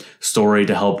Instagram story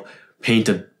to help paint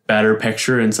a better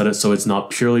picture instead of, so it's not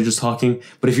purely just talking.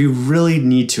 But if you really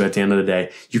need to at the end of the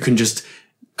day, you can just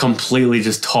completely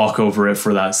just talk over it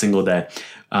for that single day.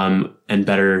 And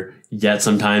better yet,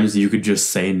 sometimes you could just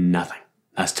say nothing.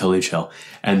 That's totally chill.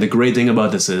 And the great thing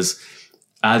about this is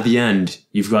at the end,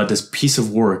 you've got this piece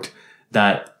of work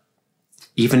that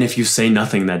even if you say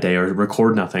nothing that day or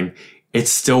record nothing, it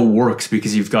still works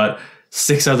because you've got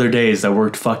 6 other days that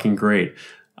worked fucking great.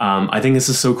 I think this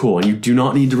is so cool, and you do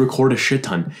not need to record a shit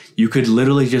ton. You could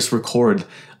literally just record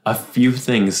a few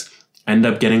things, end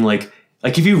up getting like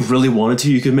if you really wanted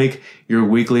to, you could make your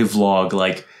weekly vlog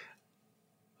like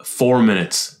 4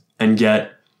 minutes and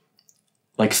get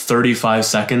like 35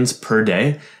 seconds per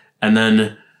day, and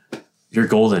then you're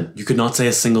golden. You could not say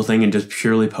a single thing and just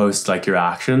purely post like your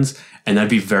actions, and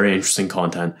that'd be very interesting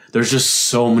content. There's just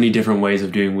so many different ways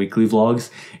of doing weekly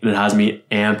vlogs, and it has me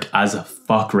amped as a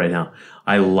fuck right now.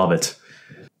 I love it.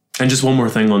 And just one more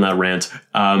thing on that rant.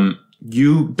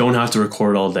 You don't have to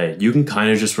record all day. You can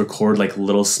kind of just record like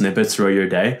little snippets throughout your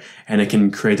day, and it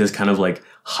can create this kind of like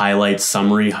highlight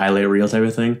summary, highlight reel type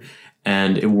of thing.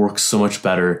 And it works so much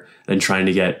better than trying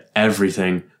to get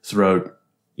everything throughout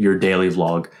your daily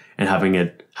vlog and having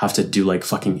it have to do like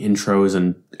fucking intros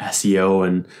and SEO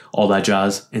and all that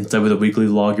jazz. Instead, with a weekly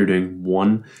vlog, you're doing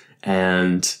one.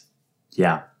 And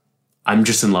yeah, I'm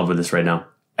just in love with this right now.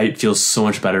 It feels so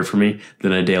much better for me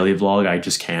than a daily vlog. I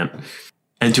just can't.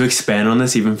 And to expand on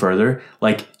this even further,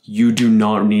 like, you do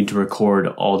not need to record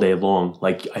all day long.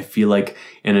 Like, I feel like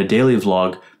in a daily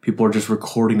vlog, people are just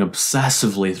recording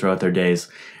obsessively throughout their days.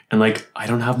 And like, I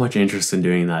don't have much interest in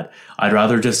doing that. I'd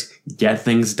rather just get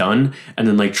things done and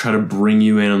then like try to bring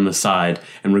you in on the side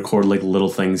and record like little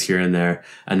things here and there,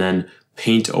 and then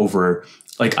paint over.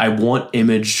 Like, I want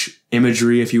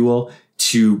imagery, if you will,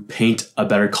 to paint a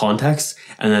better context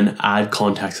and then add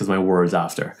context with my words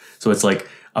after. So it's like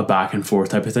a back and forth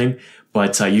type of thing.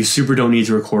 But you super don't need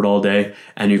to record all day,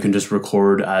 and you can just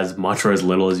record as much or as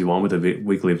little as you want with a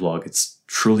weekly vlog. It's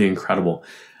truly incredible.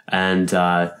 And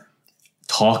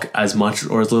talk as much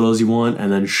or as little as you want,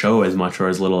 and then show as much or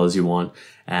as little as you want,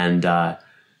 and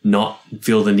not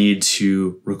feel the need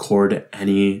to record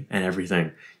any and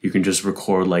everything. You can just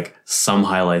record like some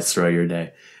highlights throughout your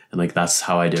day. And like, that's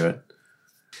how I do it.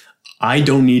 I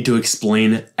don't need to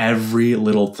explain every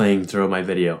little thing throughout my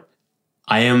video.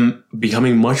 I am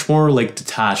becoming much more like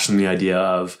detached from the idea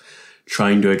of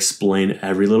trying to explain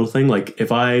every little thing. Like,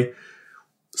 if I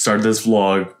started this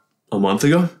vlog a month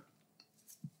ago,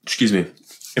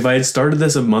 if I had started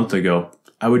this a month ago,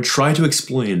 I would try to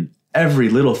explain every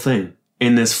little thing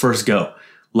in this first go.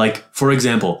 Like, for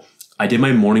example, I did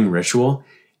my morning ritual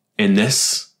in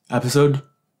this episode.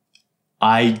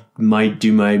 I might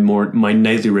do my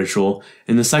nightly ritual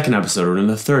in the second episode or in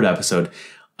the third episode.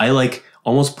 I like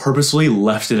almost purposefully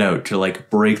left it out to like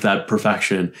break that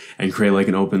perfection and create like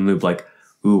an open loop, like,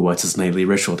 ooh, what's this nightly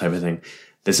ritual type of thing.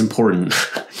 That's important.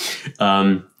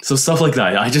 So stuff like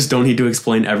that. I just don't need to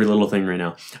explain every little thing right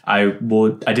now. I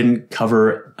didn't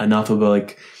cover enough about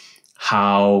like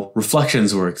how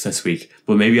reflections works this week.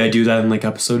 But maybe I do that in like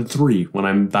episode 3 when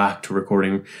I'm back to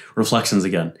recording reflections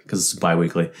again, because it's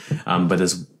bi-weekly. But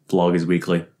this vlog is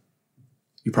weekly.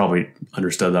 You probably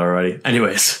understood that already.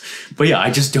 Anyways, but yeah,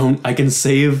 I can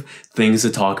save things to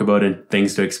talk about and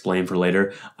things to explain for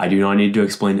later. I do not need to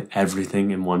explain everything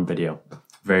in one video.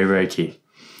 Very, very key.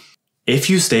 If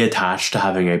you stay attached to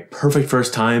having a perfect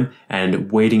first time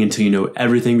and waiting until you know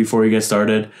everything before you get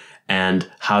started and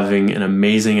having an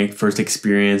amazing first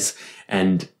experience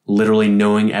and literally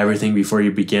knowing everything before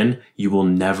you begin, you will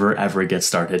never ever get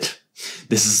started.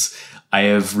 I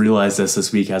have realized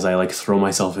this week as I like throw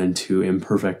myself into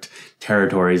imperfect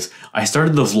territories. I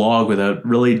started the vlog without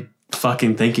really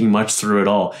fucking thinking much through it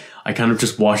all. I kind of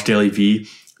just watched Daily V,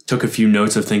 took a few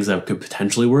notes of things that could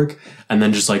potentially work, and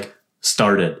then just like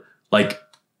started. Like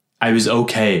I was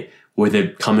okay with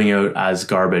it coming out as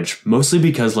garbage, mostly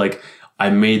because like I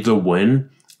made the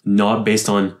win not based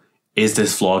on is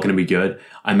this vlog going to be good?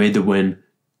 I made the win.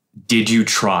 Did you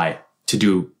try to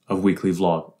do a weekly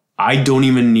vlog? I don't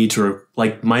even need to,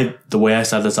 like the way I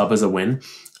set this up as a win,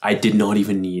 I did not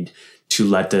even need to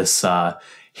let this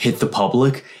hit the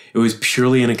public. It was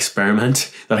purely an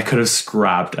experiment that I could have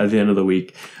scrapped at the end of the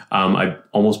week. I'm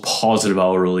almost positive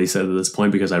I'll release it at this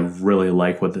point because I really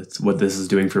like what this is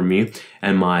doing for me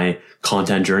and my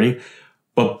content journey.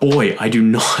 But boy, I do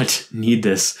not need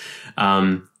this.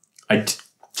 I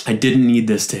didn't need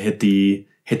this to hit the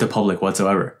public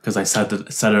whatsoever, because I set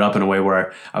it up in a way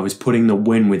where I was putting the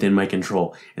win within my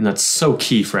control. And that's so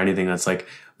key for anything that's like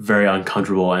very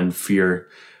uncomfortable and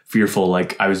fearful.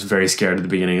 Like I was very scared at the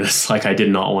beginning of this. Like I did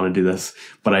not want to do this,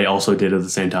 but I also did at the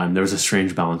same time. There was a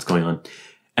strange balance going on.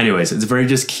 Anyways, it's very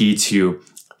just key to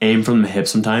aim from the hip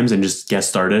sometimes and just get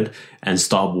started and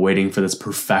stop waiting for this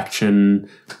perfection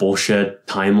bullshit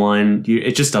timeline.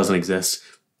 It just doesn't exist.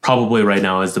 Probably right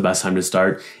now is the best time to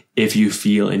start. If you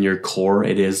feel in your core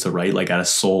it is the right, like at a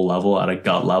soul level, at a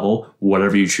gut level,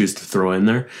 whatever you choose to throw in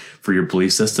there for your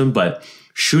belief system, but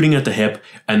shooting at the hip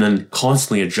and then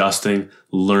constantly adjusting,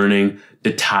 learning,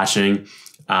 detaching,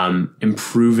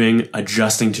 improving,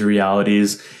 adjusting to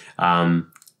realities.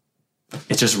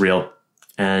 It's just real.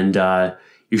 And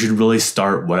you should really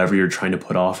start whatever you're trying to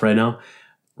put off right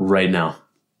now.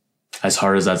 As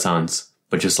hard as that sounds,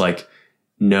 but just like,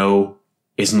 no,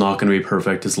 it's not going to be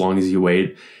perfect as long as you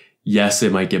wait. Yes,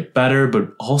 it might get better,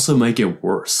 but also might get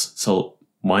worse. So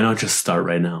why not just start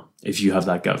right now? If you have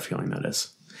that gut feeling, that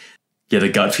is. Yeah, the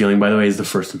gut feeling, by the way, is the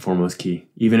first and foremost key.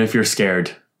 Even if you're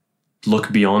scared,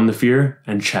 look beyond the fear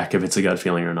and check if it's a gut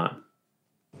feeling or not.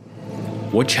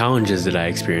 What challenges did I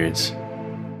experience?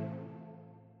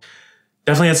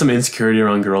 Definitely had some insecurity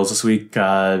around girls this week.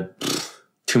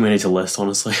 Too many to list,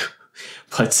 honestly.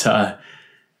 But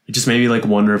it just made me like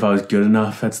wonder if I was good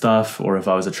enough at stuff, or if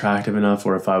I was attractive enough,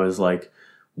 or if I was like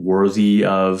worthy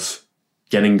of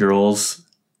getting girls.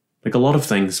 Like a lot of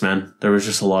things, man. There was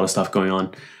just a lot of stuff going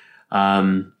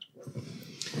on.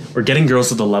 Or getting girls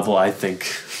to the level I think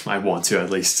I want to, at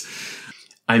least.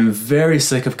 I'm very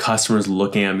sick of customers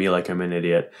looking at me like I'm an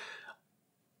idiot.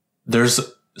 There's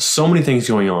so many things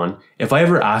going on. If I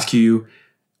ever ask you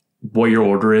what your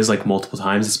order is like multiple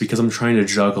times, it's because I'm trying to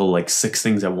juggle like 6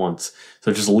 things at once.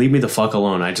 So just leave me the fuck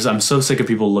alone. I'm so sick of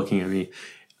people looking at me,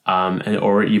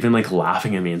 or even like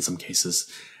laughing at me in some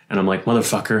cases. And I'm like,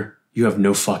 motherfucker, you have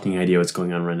no fucking idea what's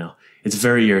going on right now. It's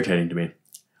very irritating to me.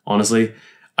 Honestly,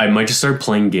 I might just start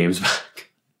playing games back.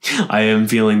 I am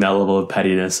feeling that level of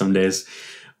pettiness some days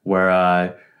where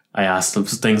I ask them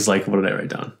things like, what did I write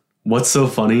down? What's so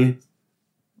funny?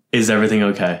 Is everything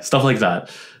okay? Stuff like that.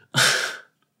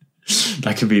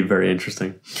 That could be very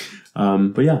interesting.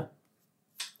 But yeah,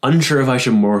 unsure if I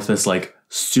should morph this like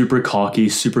super cocky,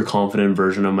 super confident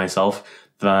version of myself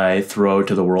that I throw out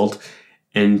to the world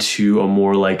into a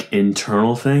more like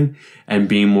internal thing and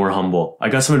being more humble. I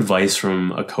got some advice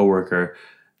from a coworker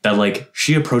that like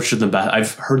she approached it the best.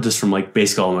 I've heard this from like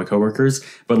basically all my coworkers,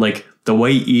 but like the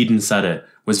way Eden said it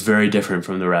was very different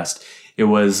from the rest. It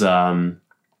was, I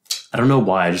don't know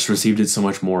why, I just received it so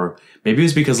much more. Maybe it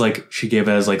was because like she gave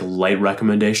it as like light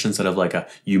recommendation instead of like a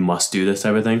you must do this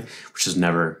type of thing, which is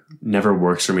never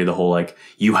works for me. The whole like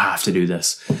you have to do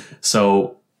this.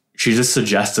 So she just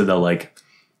suggested that like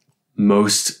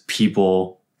most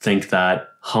people think that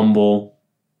humble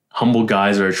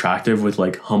guys are attractive with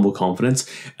like humble confidence.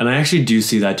 And I actually do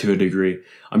see that to a degree.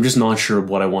 I'm just not sure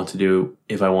what I want to do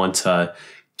if I want to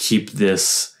keep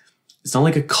this. It's not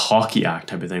like a cocky act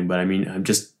type of thing, but I mean,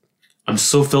 I'm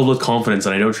so filled with confidence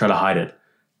and I don't try to hide it.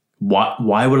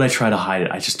 Why would I try to hide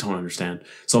it? I just don't understand.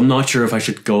 So I'm not sure if I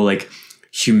should go like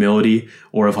humility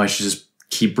or if I should just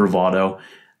keep bravado.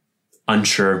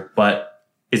 Unsure, but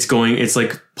it's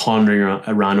like pondering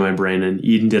around in my brain, and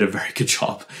Eden did a very good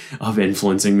job of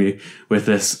influencing me with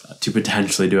this to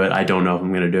potentially do it. I don't know if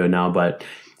I'm going to do it now, but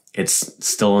it's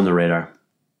still on the radar.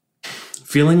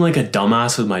 Feeling like a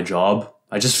dumbass with my job.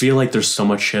 I just feel like there's so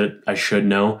much shit I should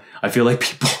know. I feel like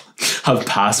people have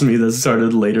passed me that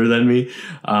started later than me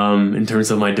in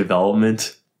terms of my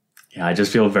development. Yeah, I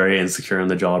just feel very insecure in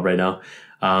the job right now.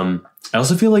 I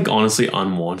also feel like honestly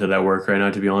unwanted at work right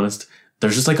now, to be honest.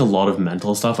 There's just like a lot of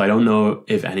mental stuff. I don't know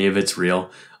if any of it's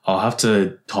real. I'll have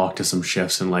to talk to some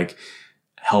shifts and like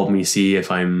help me see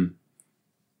if I'm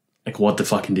like what the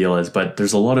fucking deal is. But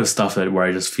there's a lot of stuff where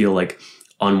I just feel like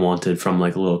unwanted from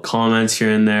like little comments here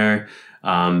and there.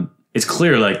 It's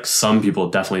clear like some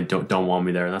people definitely don't want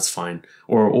me there, and that's fine.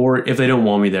 Or if they don't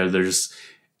want me there, they're just,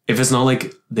 if it's not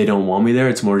like they don't want me there,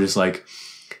 it's more just like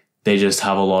they just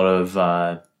have a lot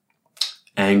of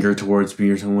anger towards me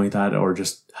or something like that, or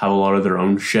just have a lot of their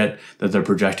own shit that they're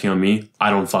projecting on me. I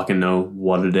don't fucking know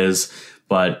what it is,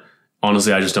 but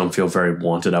honestly, I just don't feel very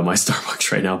wanted at my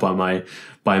Starbucks right now by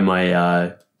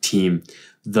my team.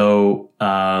 Though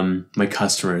my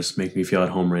customers make me feel at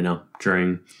home right now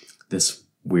during this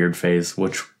weird phase,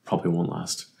 which probably won't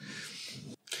last.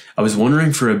 I was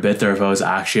wondering for a bit there if I was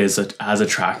actually as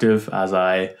attractive as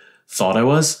I thought I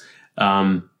was.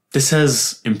 This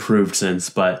has improved since,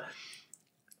 but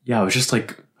yeah, I was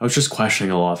just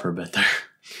questioning a lot for a bit there.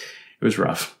 It was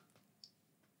rough.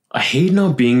 I hate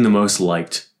not being the most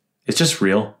liked. It's just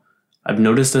real. I've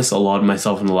noticed this a lot in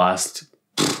myself in the last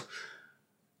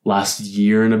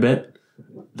year and a bit,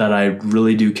 that I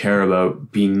really do care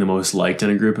about being the most liked in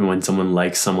a group. And when someone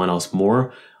likes someone else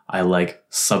more, I like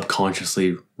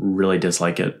subconsciously really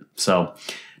dislike it. So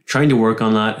trying to work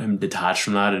on that and detach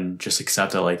from that and just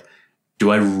accept that, like,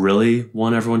 do I really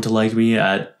want everyone to like me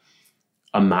at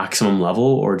a maximum level,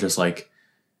 or just like,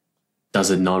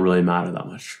 does it not really matter that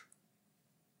much?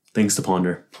 Things to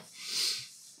ponder.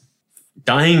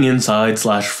 Dying inside /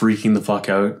 freaking the fuck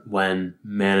out when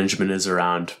management is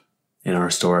around in our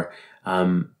store.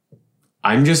 I'm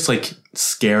just like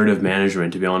scared of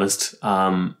management, to be honest.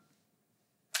 I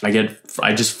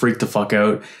just freak the fuck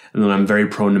out, and then I'm very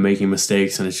prone to making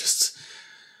mistakes, and it's just,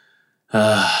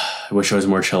 I wish I was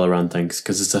more chill around things,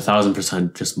 because it's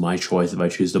 1,000% just my choice if I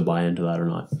choose to buy into that or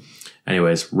not.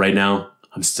 Anyways, right now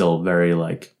I'm still very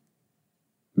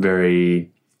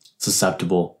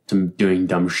susceptible to doing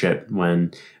dumb shit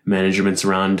when management's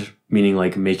around, meaning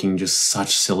like making just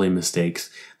such silly mistakes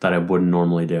that I wouldn't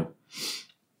normally do.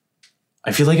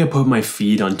 I feel like I put my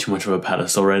feet on too much of a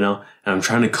pedestal right now, and I'm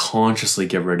trying to consciously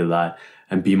get rid of that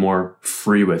and be more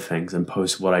free with things and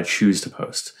post what I choose to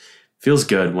post. Feels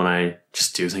good when I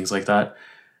just do things like that.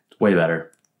 Way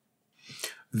better.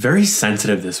 Very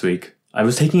sensitive this week. I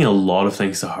was taking a lot of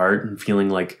things to heart and feeling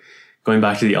like, going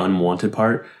back to the unwanted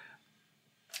part,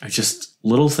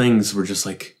 little things were just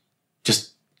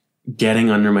getting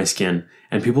under my skin,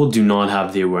 and people do not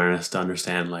have the awareness to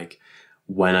understand like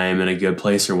when I am in a good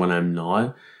place or when I'm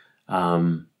not.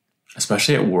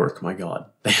 Especially at work, my God,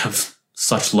 they have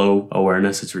such low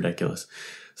awareness. It's ridiculous.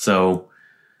 So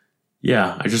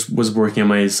yeah, I just was working on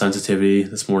my sensitivity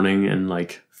this morning and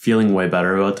like feeling way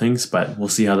better about things, but we'll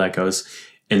see how that goes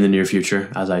in the near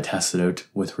future as I test it out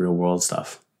with real world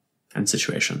stuff and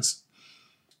situations.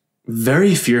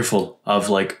 Very fearful of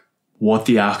like what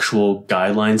the actual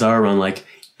guidelines are around like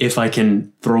if I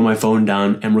can throw my phone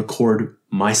down and record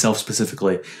myself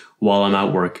specifically while I'm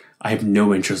at work. I have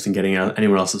no interest in getting out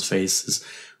anyone else's faces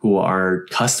who are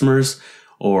customers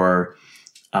or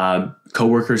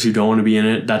coworkers who don't want to be in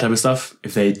it, that type of stuff.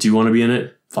 If they do want to be in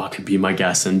it, fucking be my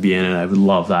guest and be in it. I would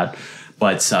love that.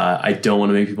 But I don't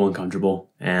want to make people uncomfortable,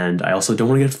 and I also don't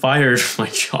want to get fired from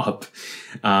my job.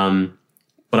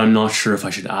 But I'm not sure if I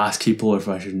should ask people or if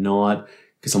I should not,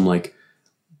 because I'm like,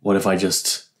 what if I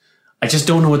just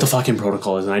don't know what the fucking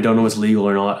protocol is, and I don't know what's legal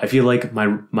or not. I feel like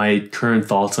my current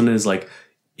thoughts on it is like,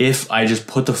 if I just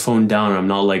put the phone down and I'm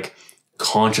not like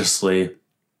consciously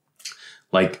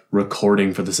like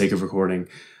recording for the sake of recording,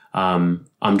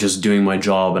 I'm just doing my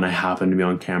job and I happen to be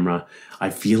on camera, I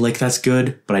feel like that's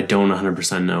good, but I don't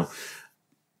 100% know.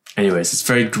 Anyways, it's a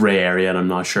very gray area and I'm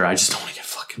not sure. I just don't want to get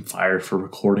fucking fired for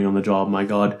recording on the job. My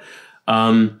God.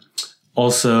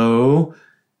 Also,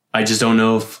 I just don't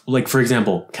know if, like, for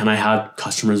example, can I have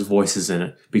customers' voices in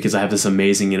it? Because I have this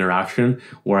amazing interaction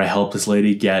where I help this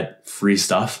lady get free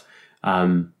stuff,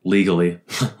 legally.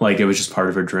 Like, it was just part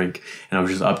of her drink, and I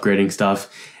was just upgrading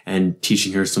stuff and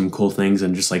teaching her some cool things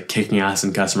and just like kicking ass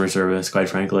in customer service, quite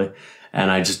frankly.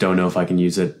 And I just don't know if I can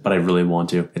use it, but I really want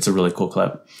to. It's a really cool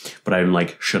clip, but I'm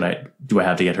like, do I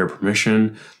have to get her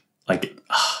permission? Like,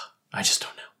 I just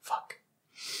don't know. Fuck.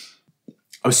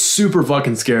 I was super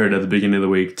fucking scared at the beginning of the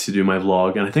week to do my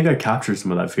vlog, and I think I captured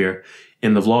some of that fear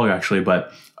in the vlog actually,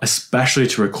 but especially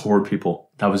to record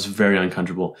people, that was very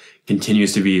uncomfortable.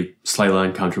 Continues to be slightly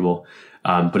uncomfortable,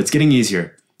 but it's getting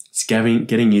easier. It's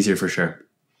getting easier for sure.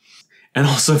 And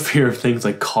also fear of things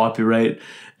like copyright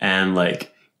and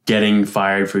like getting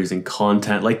fired for using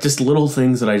content, like just little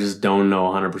things that I just don't know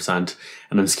 100%.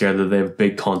 And I'm scared that they have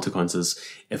big consequences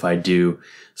if I do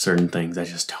certain things. I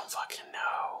just don't fucking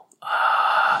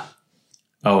know.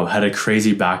 Oh, had a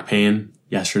crazy back pain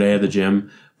yesterday at the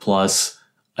gym. Plus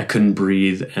I couldn't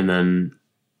breathe and then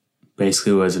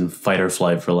basically was in fight or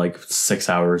flight for like 6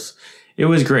 hours. It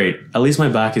was great. At least my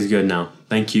back is good now.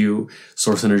 Thank you,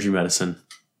 Source Energy Medicine.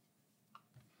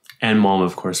 And mom,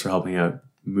 of course, for helping out.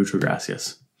 Mucho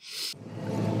gracias.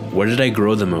 Where did I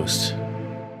grow the most?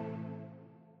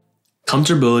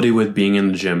 Comfortability with being in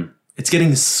the gym. It's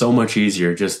getting so much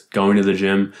easier just going to the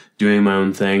gym, doing my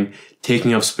own thing.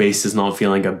 Taking up space does not feel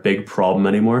like a big problem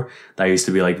anymore. That used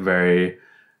to be like very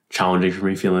challenging for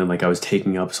me, feeling like I was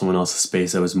taking up someone else's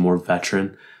space that was more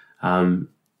veteran in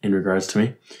regards to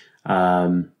me,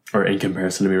 or in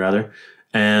comparison to me rather.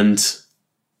 And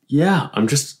yeah, I'm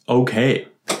just okay,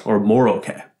 or more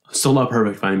okay. I'm still not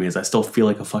perfect by any means. I still feel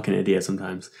like a fucking idiot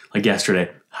sometimes. Like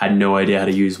yesterday, had no idea how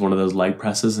to use one of those leg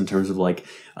presses in terms of like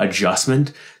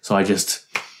adjustment. So I just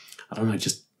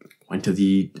went to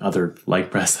the other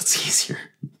leg press that's easier.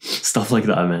 Stuff like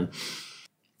that, man.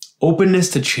 Openness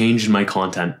to change in my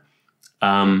content.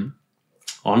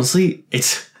 Honestly,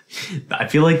 I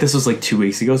feel like this was like 2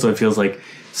 weeks ago, so it feels like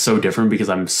so different because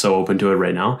I'm so open to it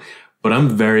right now. But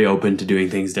I'm very open to doing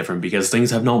things different because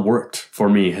things have not worked for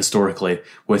me historically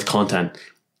with content.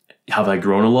 Have I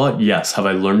grown a lot? Yes. Have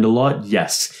I learned a lot?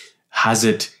 Yes. Has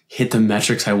it hit the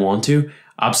metrics I want to?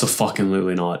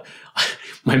 Abso-fucking-lutely not.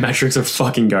 My metrics are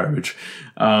fucking garbage.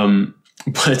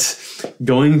 But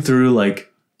going through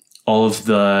like all of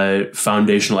the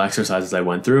foundational exercises I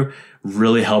went through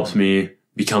really helped me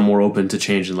become more open to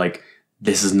change. And like,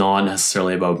 this is not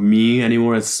necessarily about me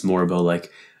anymore. It's more about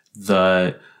like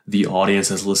the audience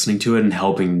that's listening to it and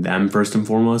helping them first and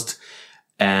foremost.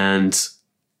 And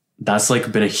that's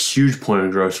like been a huge point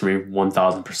of growth for me,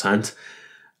 1000%.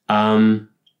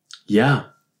 Yeah,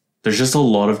 there's just a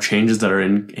lot of changes that are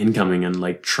incoming and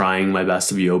like trying my best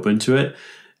to be open to it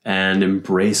and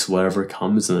embrace whatever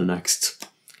comes in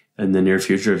the near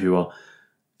future, if you will.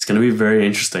 It's going to be very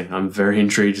interesting. I'm very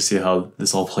intrigued to see how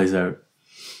this all plays out.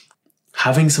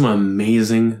 Having some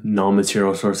amazing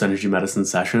non-material source energy medicine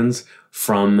sessions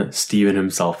from Steven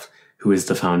himself, who is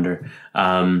the founder.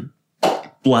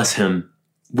 Bless him.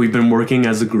 We've been working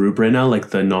as a group right now, like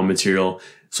the non-material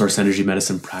source energy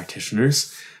medicine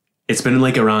practitioners. It's been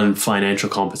like around financial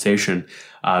compensation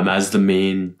as the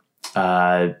main,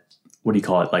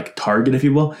 like target, if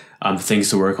you will, things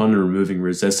to work on, removing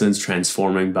resistance,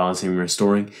 transforming, balancing,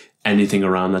 restoring, anything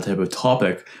around that type of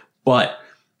topic. But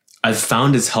I've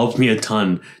found it's helped me a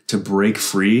ton to break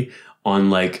free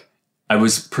on like, I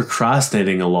was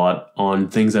procrastinating a lot on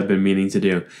things I've been meaning to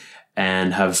do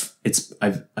and I've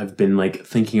been like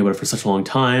thinking about it for such a long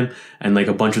time, and like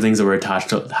a bunch of things that were attached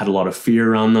to had a lot of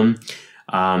fear around them.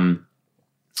 And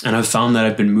I've found that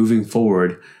I've been moving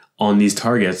forward on these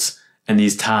targets and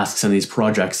these tasks and these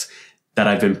projects that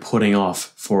I've been putting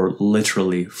off for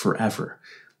literally forever.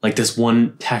 Like this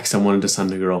one text I wanted to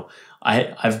send a girl,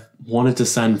 I've wanted to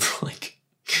send for like,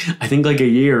 I think like a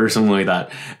year or something like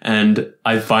that. And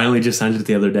I finally just sent it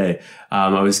the other day.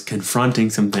 I was confronting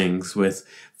some things with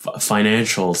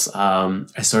financials.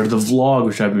 I started the vlog,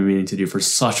 which I've been meaning to do for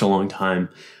such a long time.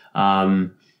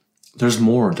 There's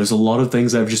more. There's a lot of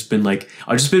things I've just been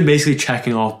basically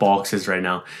checking off boxes right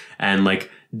now and like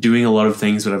doing a lot of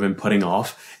things that I've been putting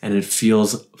off, and it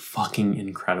feels fucking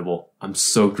incredible. I'm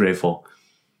so grateful.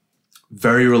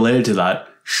 Very related to that,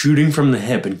 shooting from the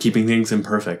hip and keeping things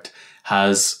imperfect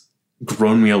has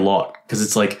grown me a lot, because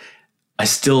it's like I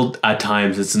still at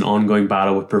times it's an ongoing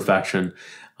battle with perfection,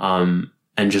 and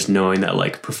just knowing that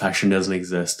like perfection doesn't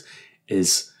exist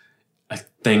is a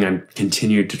thing I'm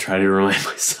continued to try to remind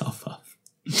myself of.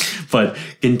 But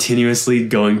continuously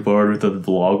going forward with the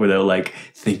vlog without like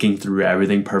thinking through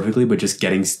everything perfectly, but just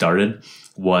getting started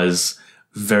was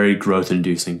very growth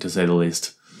inducing, to say the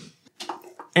least.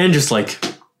 And just like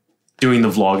doing the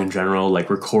vlog in general, like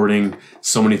recording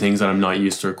so many things that I'm not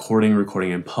used to recording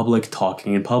in public,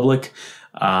 talking in public,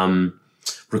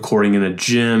 recording in a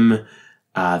gym,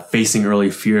 facing early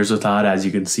fears with that, as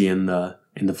you can see in the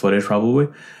footage probably.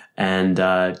 And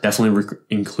definitely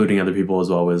including other people as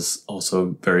well was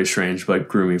also very strange, but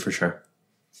grew me for sure.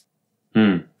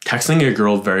 Texting a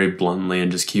girl very bluntly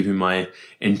and just keeping my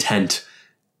intent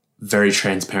very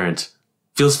transparent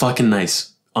Feels fucking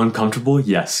nice. Uncomfortable?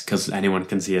 Yes, because anyone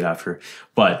can see it after.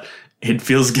 But it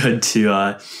feels good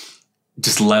to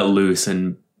just let loose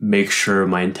and make sure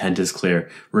my intent is clear,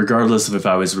 regardless of if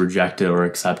I was rejected or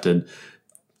accepted.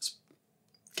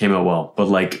 Came out well. But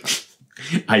like,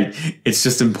 it's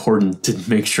just important to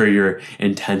make sure your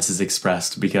intent is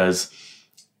expressed, because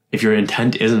if your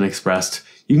intent isn't expressed,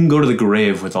 you can go to the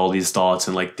grave with all these thoughts,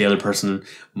 and like the other person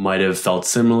might have felt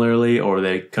similarly, or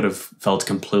they could have felt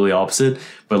completely opposite,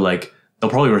 but like they'll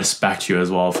probably respect you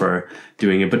as well for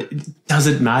doing it. But does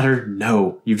it matter?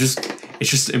 No. It's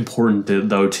just important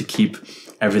though to keep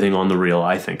everything on the real,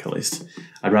 I think, at least.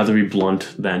 I'd rather be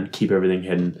blunt than keep everything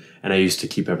hidden, and I used to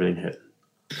keep everything hidden.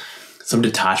 Some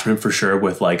detachment for sure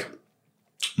with like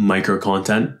micro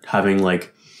content, having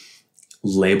like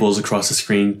labels across the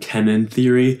screen can in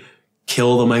theory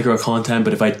kill the micro content,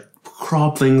 but if I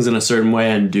crop things in a certain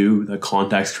way and do the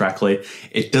context correctly,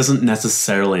 it doesn't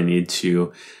necessarily need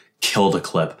to kill the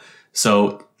clip.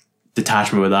 So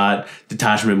detachment with that,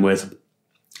 detachment with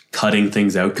cutting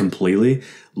things out completely,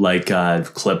 like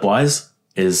clip wise,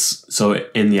 is so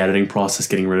in the editing process,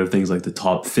 getting rid of things like the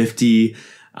top 50.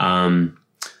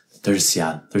 There's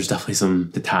definitely some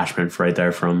detachment right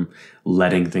there from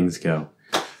letting things go.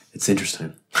 It's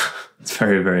interesting. It's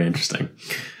very, very interesting.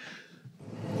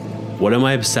 What am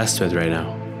I obsessed with right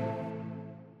now?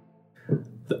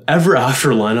 The Ever After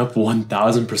lineup,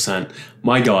 1000%.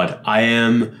 My God, I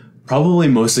am probably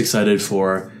most excited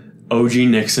for OG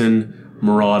Nixon,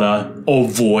 Murata,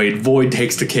 Void. Void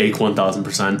takes the cake,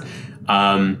 1000%.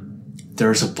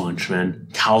 There's a bunch, man.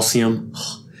 Calcium.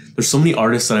 There's so many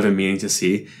artists that I've been meaning to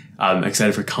see. I'm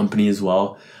excited for Company as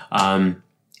well. I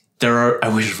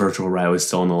wish Virtual Riot was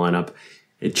still in the lineup.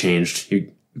 It changed.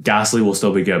 Ghastly will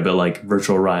still be good, but like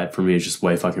Virtual Riot for me is just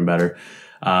way fucking better.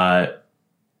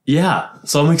 Yeah,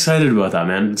 so I'm excited about that,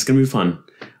 man. It's gonna be fun.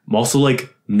 I'm also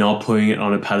like not putting it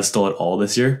on a pedestal at all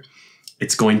this year.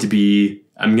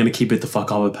 I'm gonna keep it the fuck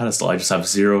off a pedestal. I just have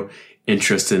zero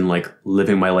interest in like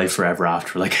living my life forever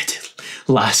after, like I did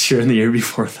last year and the year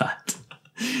before that.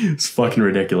 It's fucking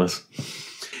ridiculous.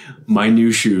 My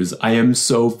new shoes. I am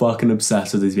so fucking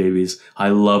obsessed with these babies. I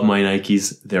love my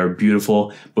Nikes. They're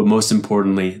beautiful, but most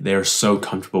importantly, they are so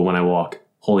comfortable when I walk.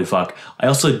 Holy fuck. I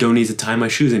also don't need to tie my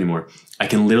shoes anymore. I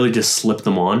can literally just slip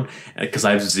them on because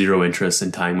I have zero interest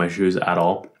in tying my shoes at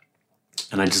all.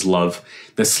 And I just love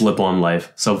the slip-on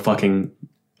life. So fucking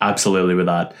absolutely with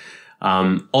that.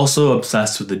 Also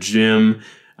obsessed with the gym,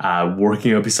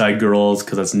 working out beside girls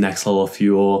because that's next level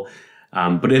fuel.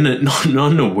 But not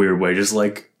in a weird way, just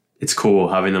like, it's cool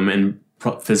having them in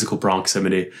physical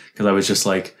proximity, because I was just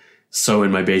like so in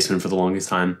my basement for the longest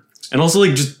time. And also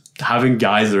like just having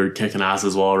guys that are kicking ass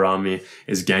as well around me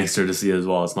is gangster to see as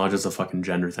well. It's not just a fucking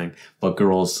gender thing, but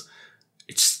girls,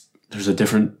 there's a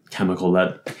different chemical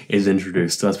that is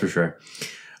introduced. That's for sure.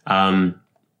 I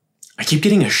keep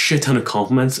getting a shit ton of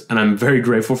compliments, and I'm very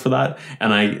grateful for that.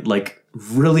 And I like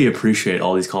really appreciate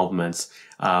all these compliments.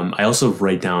 I also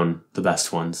write down the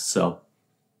best ones. So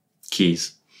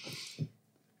keys.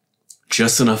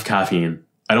 Just enough caffeine.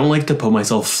 I don't like to put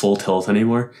myself full tilt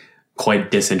anymore. Quite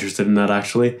disinterested in that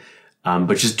actually.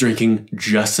 But just drinking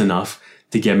just enough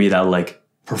to get me that like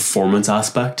performance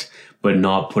aspect, but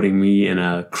not putting me in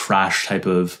a crash type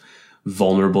of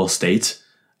vulnerable state,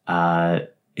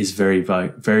 is very, very,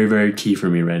 very, very key for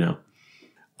me right now.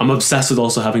 I'm obsessed with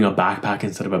also having a backpack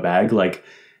instead of a bag. Like,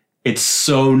 it's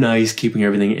so nice keeping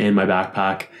everything in my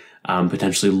backpack,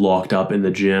 potentially locked up in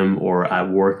the gym or at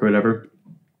work or whatever.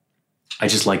 I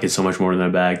just like it so much more than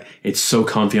a bag. It's so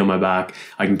comfy on my back.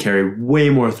 I can carry way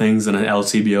more things than an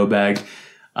LCBO bag.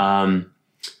 And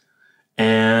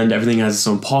everything has its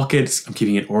own pockets. I'm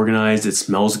keeping it organized. It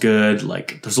smells good.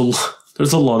 Like, there's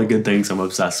a lot of good things I'm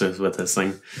obsessed with this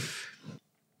thing.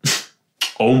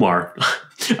 Omar.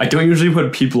 I don't usually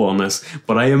put people on this,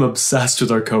 but I am obsessed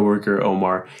with our coworker,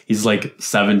 Omar. He's like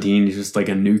 17. He's just like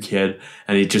a new kid,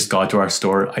 and he just got to our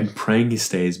store. I'm praying he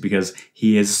stays because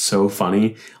he is so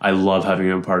funny. I love having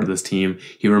him part of this team.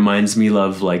 He reminds me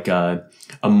of like a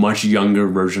much younger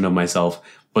version of myself,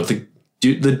 but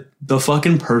the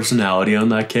fucking personality on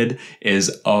that kid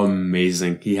is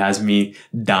amazing. He has me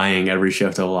dying every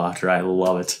shift of laughter. I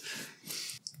love it.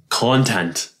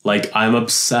 Content. Like, I'm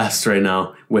obsessed right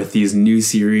now with these new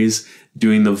series,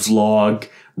 doing the vlog,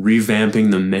 revamping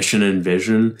the mission and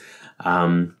vision,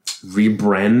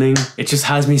 rebranding. It just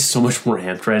has me so much more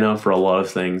amped right now for a lot of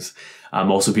things.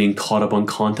 Also being caught up on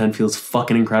content feels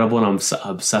fucking incredible, and I'm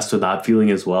obsessed with that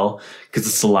feeling as well, because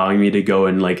it's allowing me to go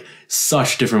in like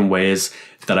such different ways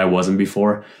that I wasn't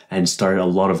before, and start a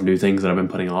lot of new things that I've been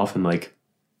putting off. And like,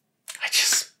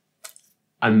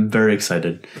 I'm very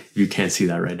excited if you can't see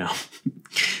that right now.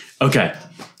 Okay,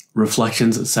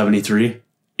 Reflections 73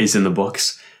 is in the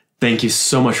books. Thank you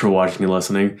so much for watching and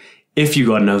listening. If you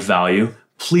got enough value,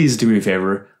 please do me a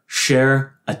favor,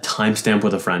 share a timestamp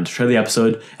with a friend. Share the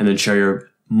episode and then share your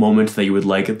moment that you would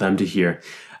like them to hear.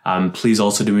 Please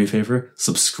also do me a favor,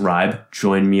 subscribe,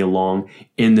 join me along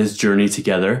in this journey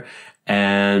together.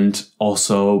 And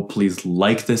also please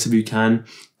like this if you can,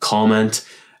 comment,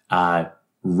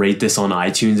 rate this on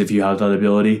iTunes if you have that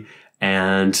ability,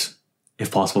 and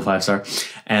if possible, 5-star.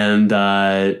 And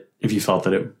if you felt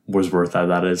that it was worth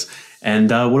that is. And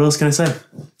what else can I say?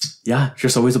 Yeah,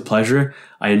 just always a pleasure.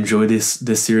 I enjoy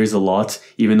this series a lot,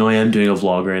 even though I am doing a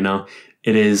vlog right now.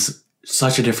 It is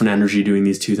such a different energy doing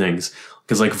these two things.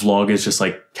 Because like vlog is just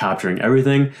like capturing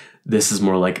everything. This is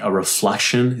more like a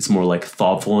reflection. It's more like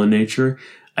thoughtful in nature.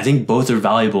 I think both are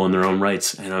valuable in their own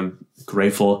rights. And I'm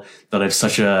grateful that I have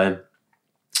such a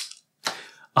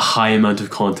high amount of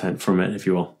content from it, if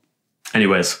you will.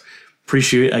 Anyways,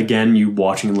 appreciate again you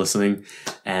watching and listening.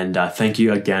 And thank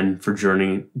you again for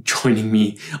joining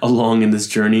me along in this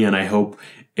journey. And I hope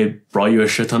it brought you a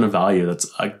shit ton of value. That's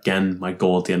again my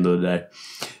goal at the end of the day.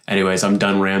 Anyways, I'm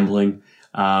done rambling.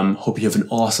 Hope you have an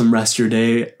awesome rest of your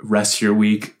day, rest of your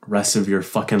week, rest of your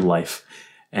fucking life.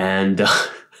 And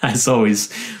as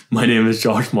always, my name is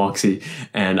Josh Moxie,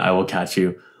 and I will catch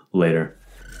you later.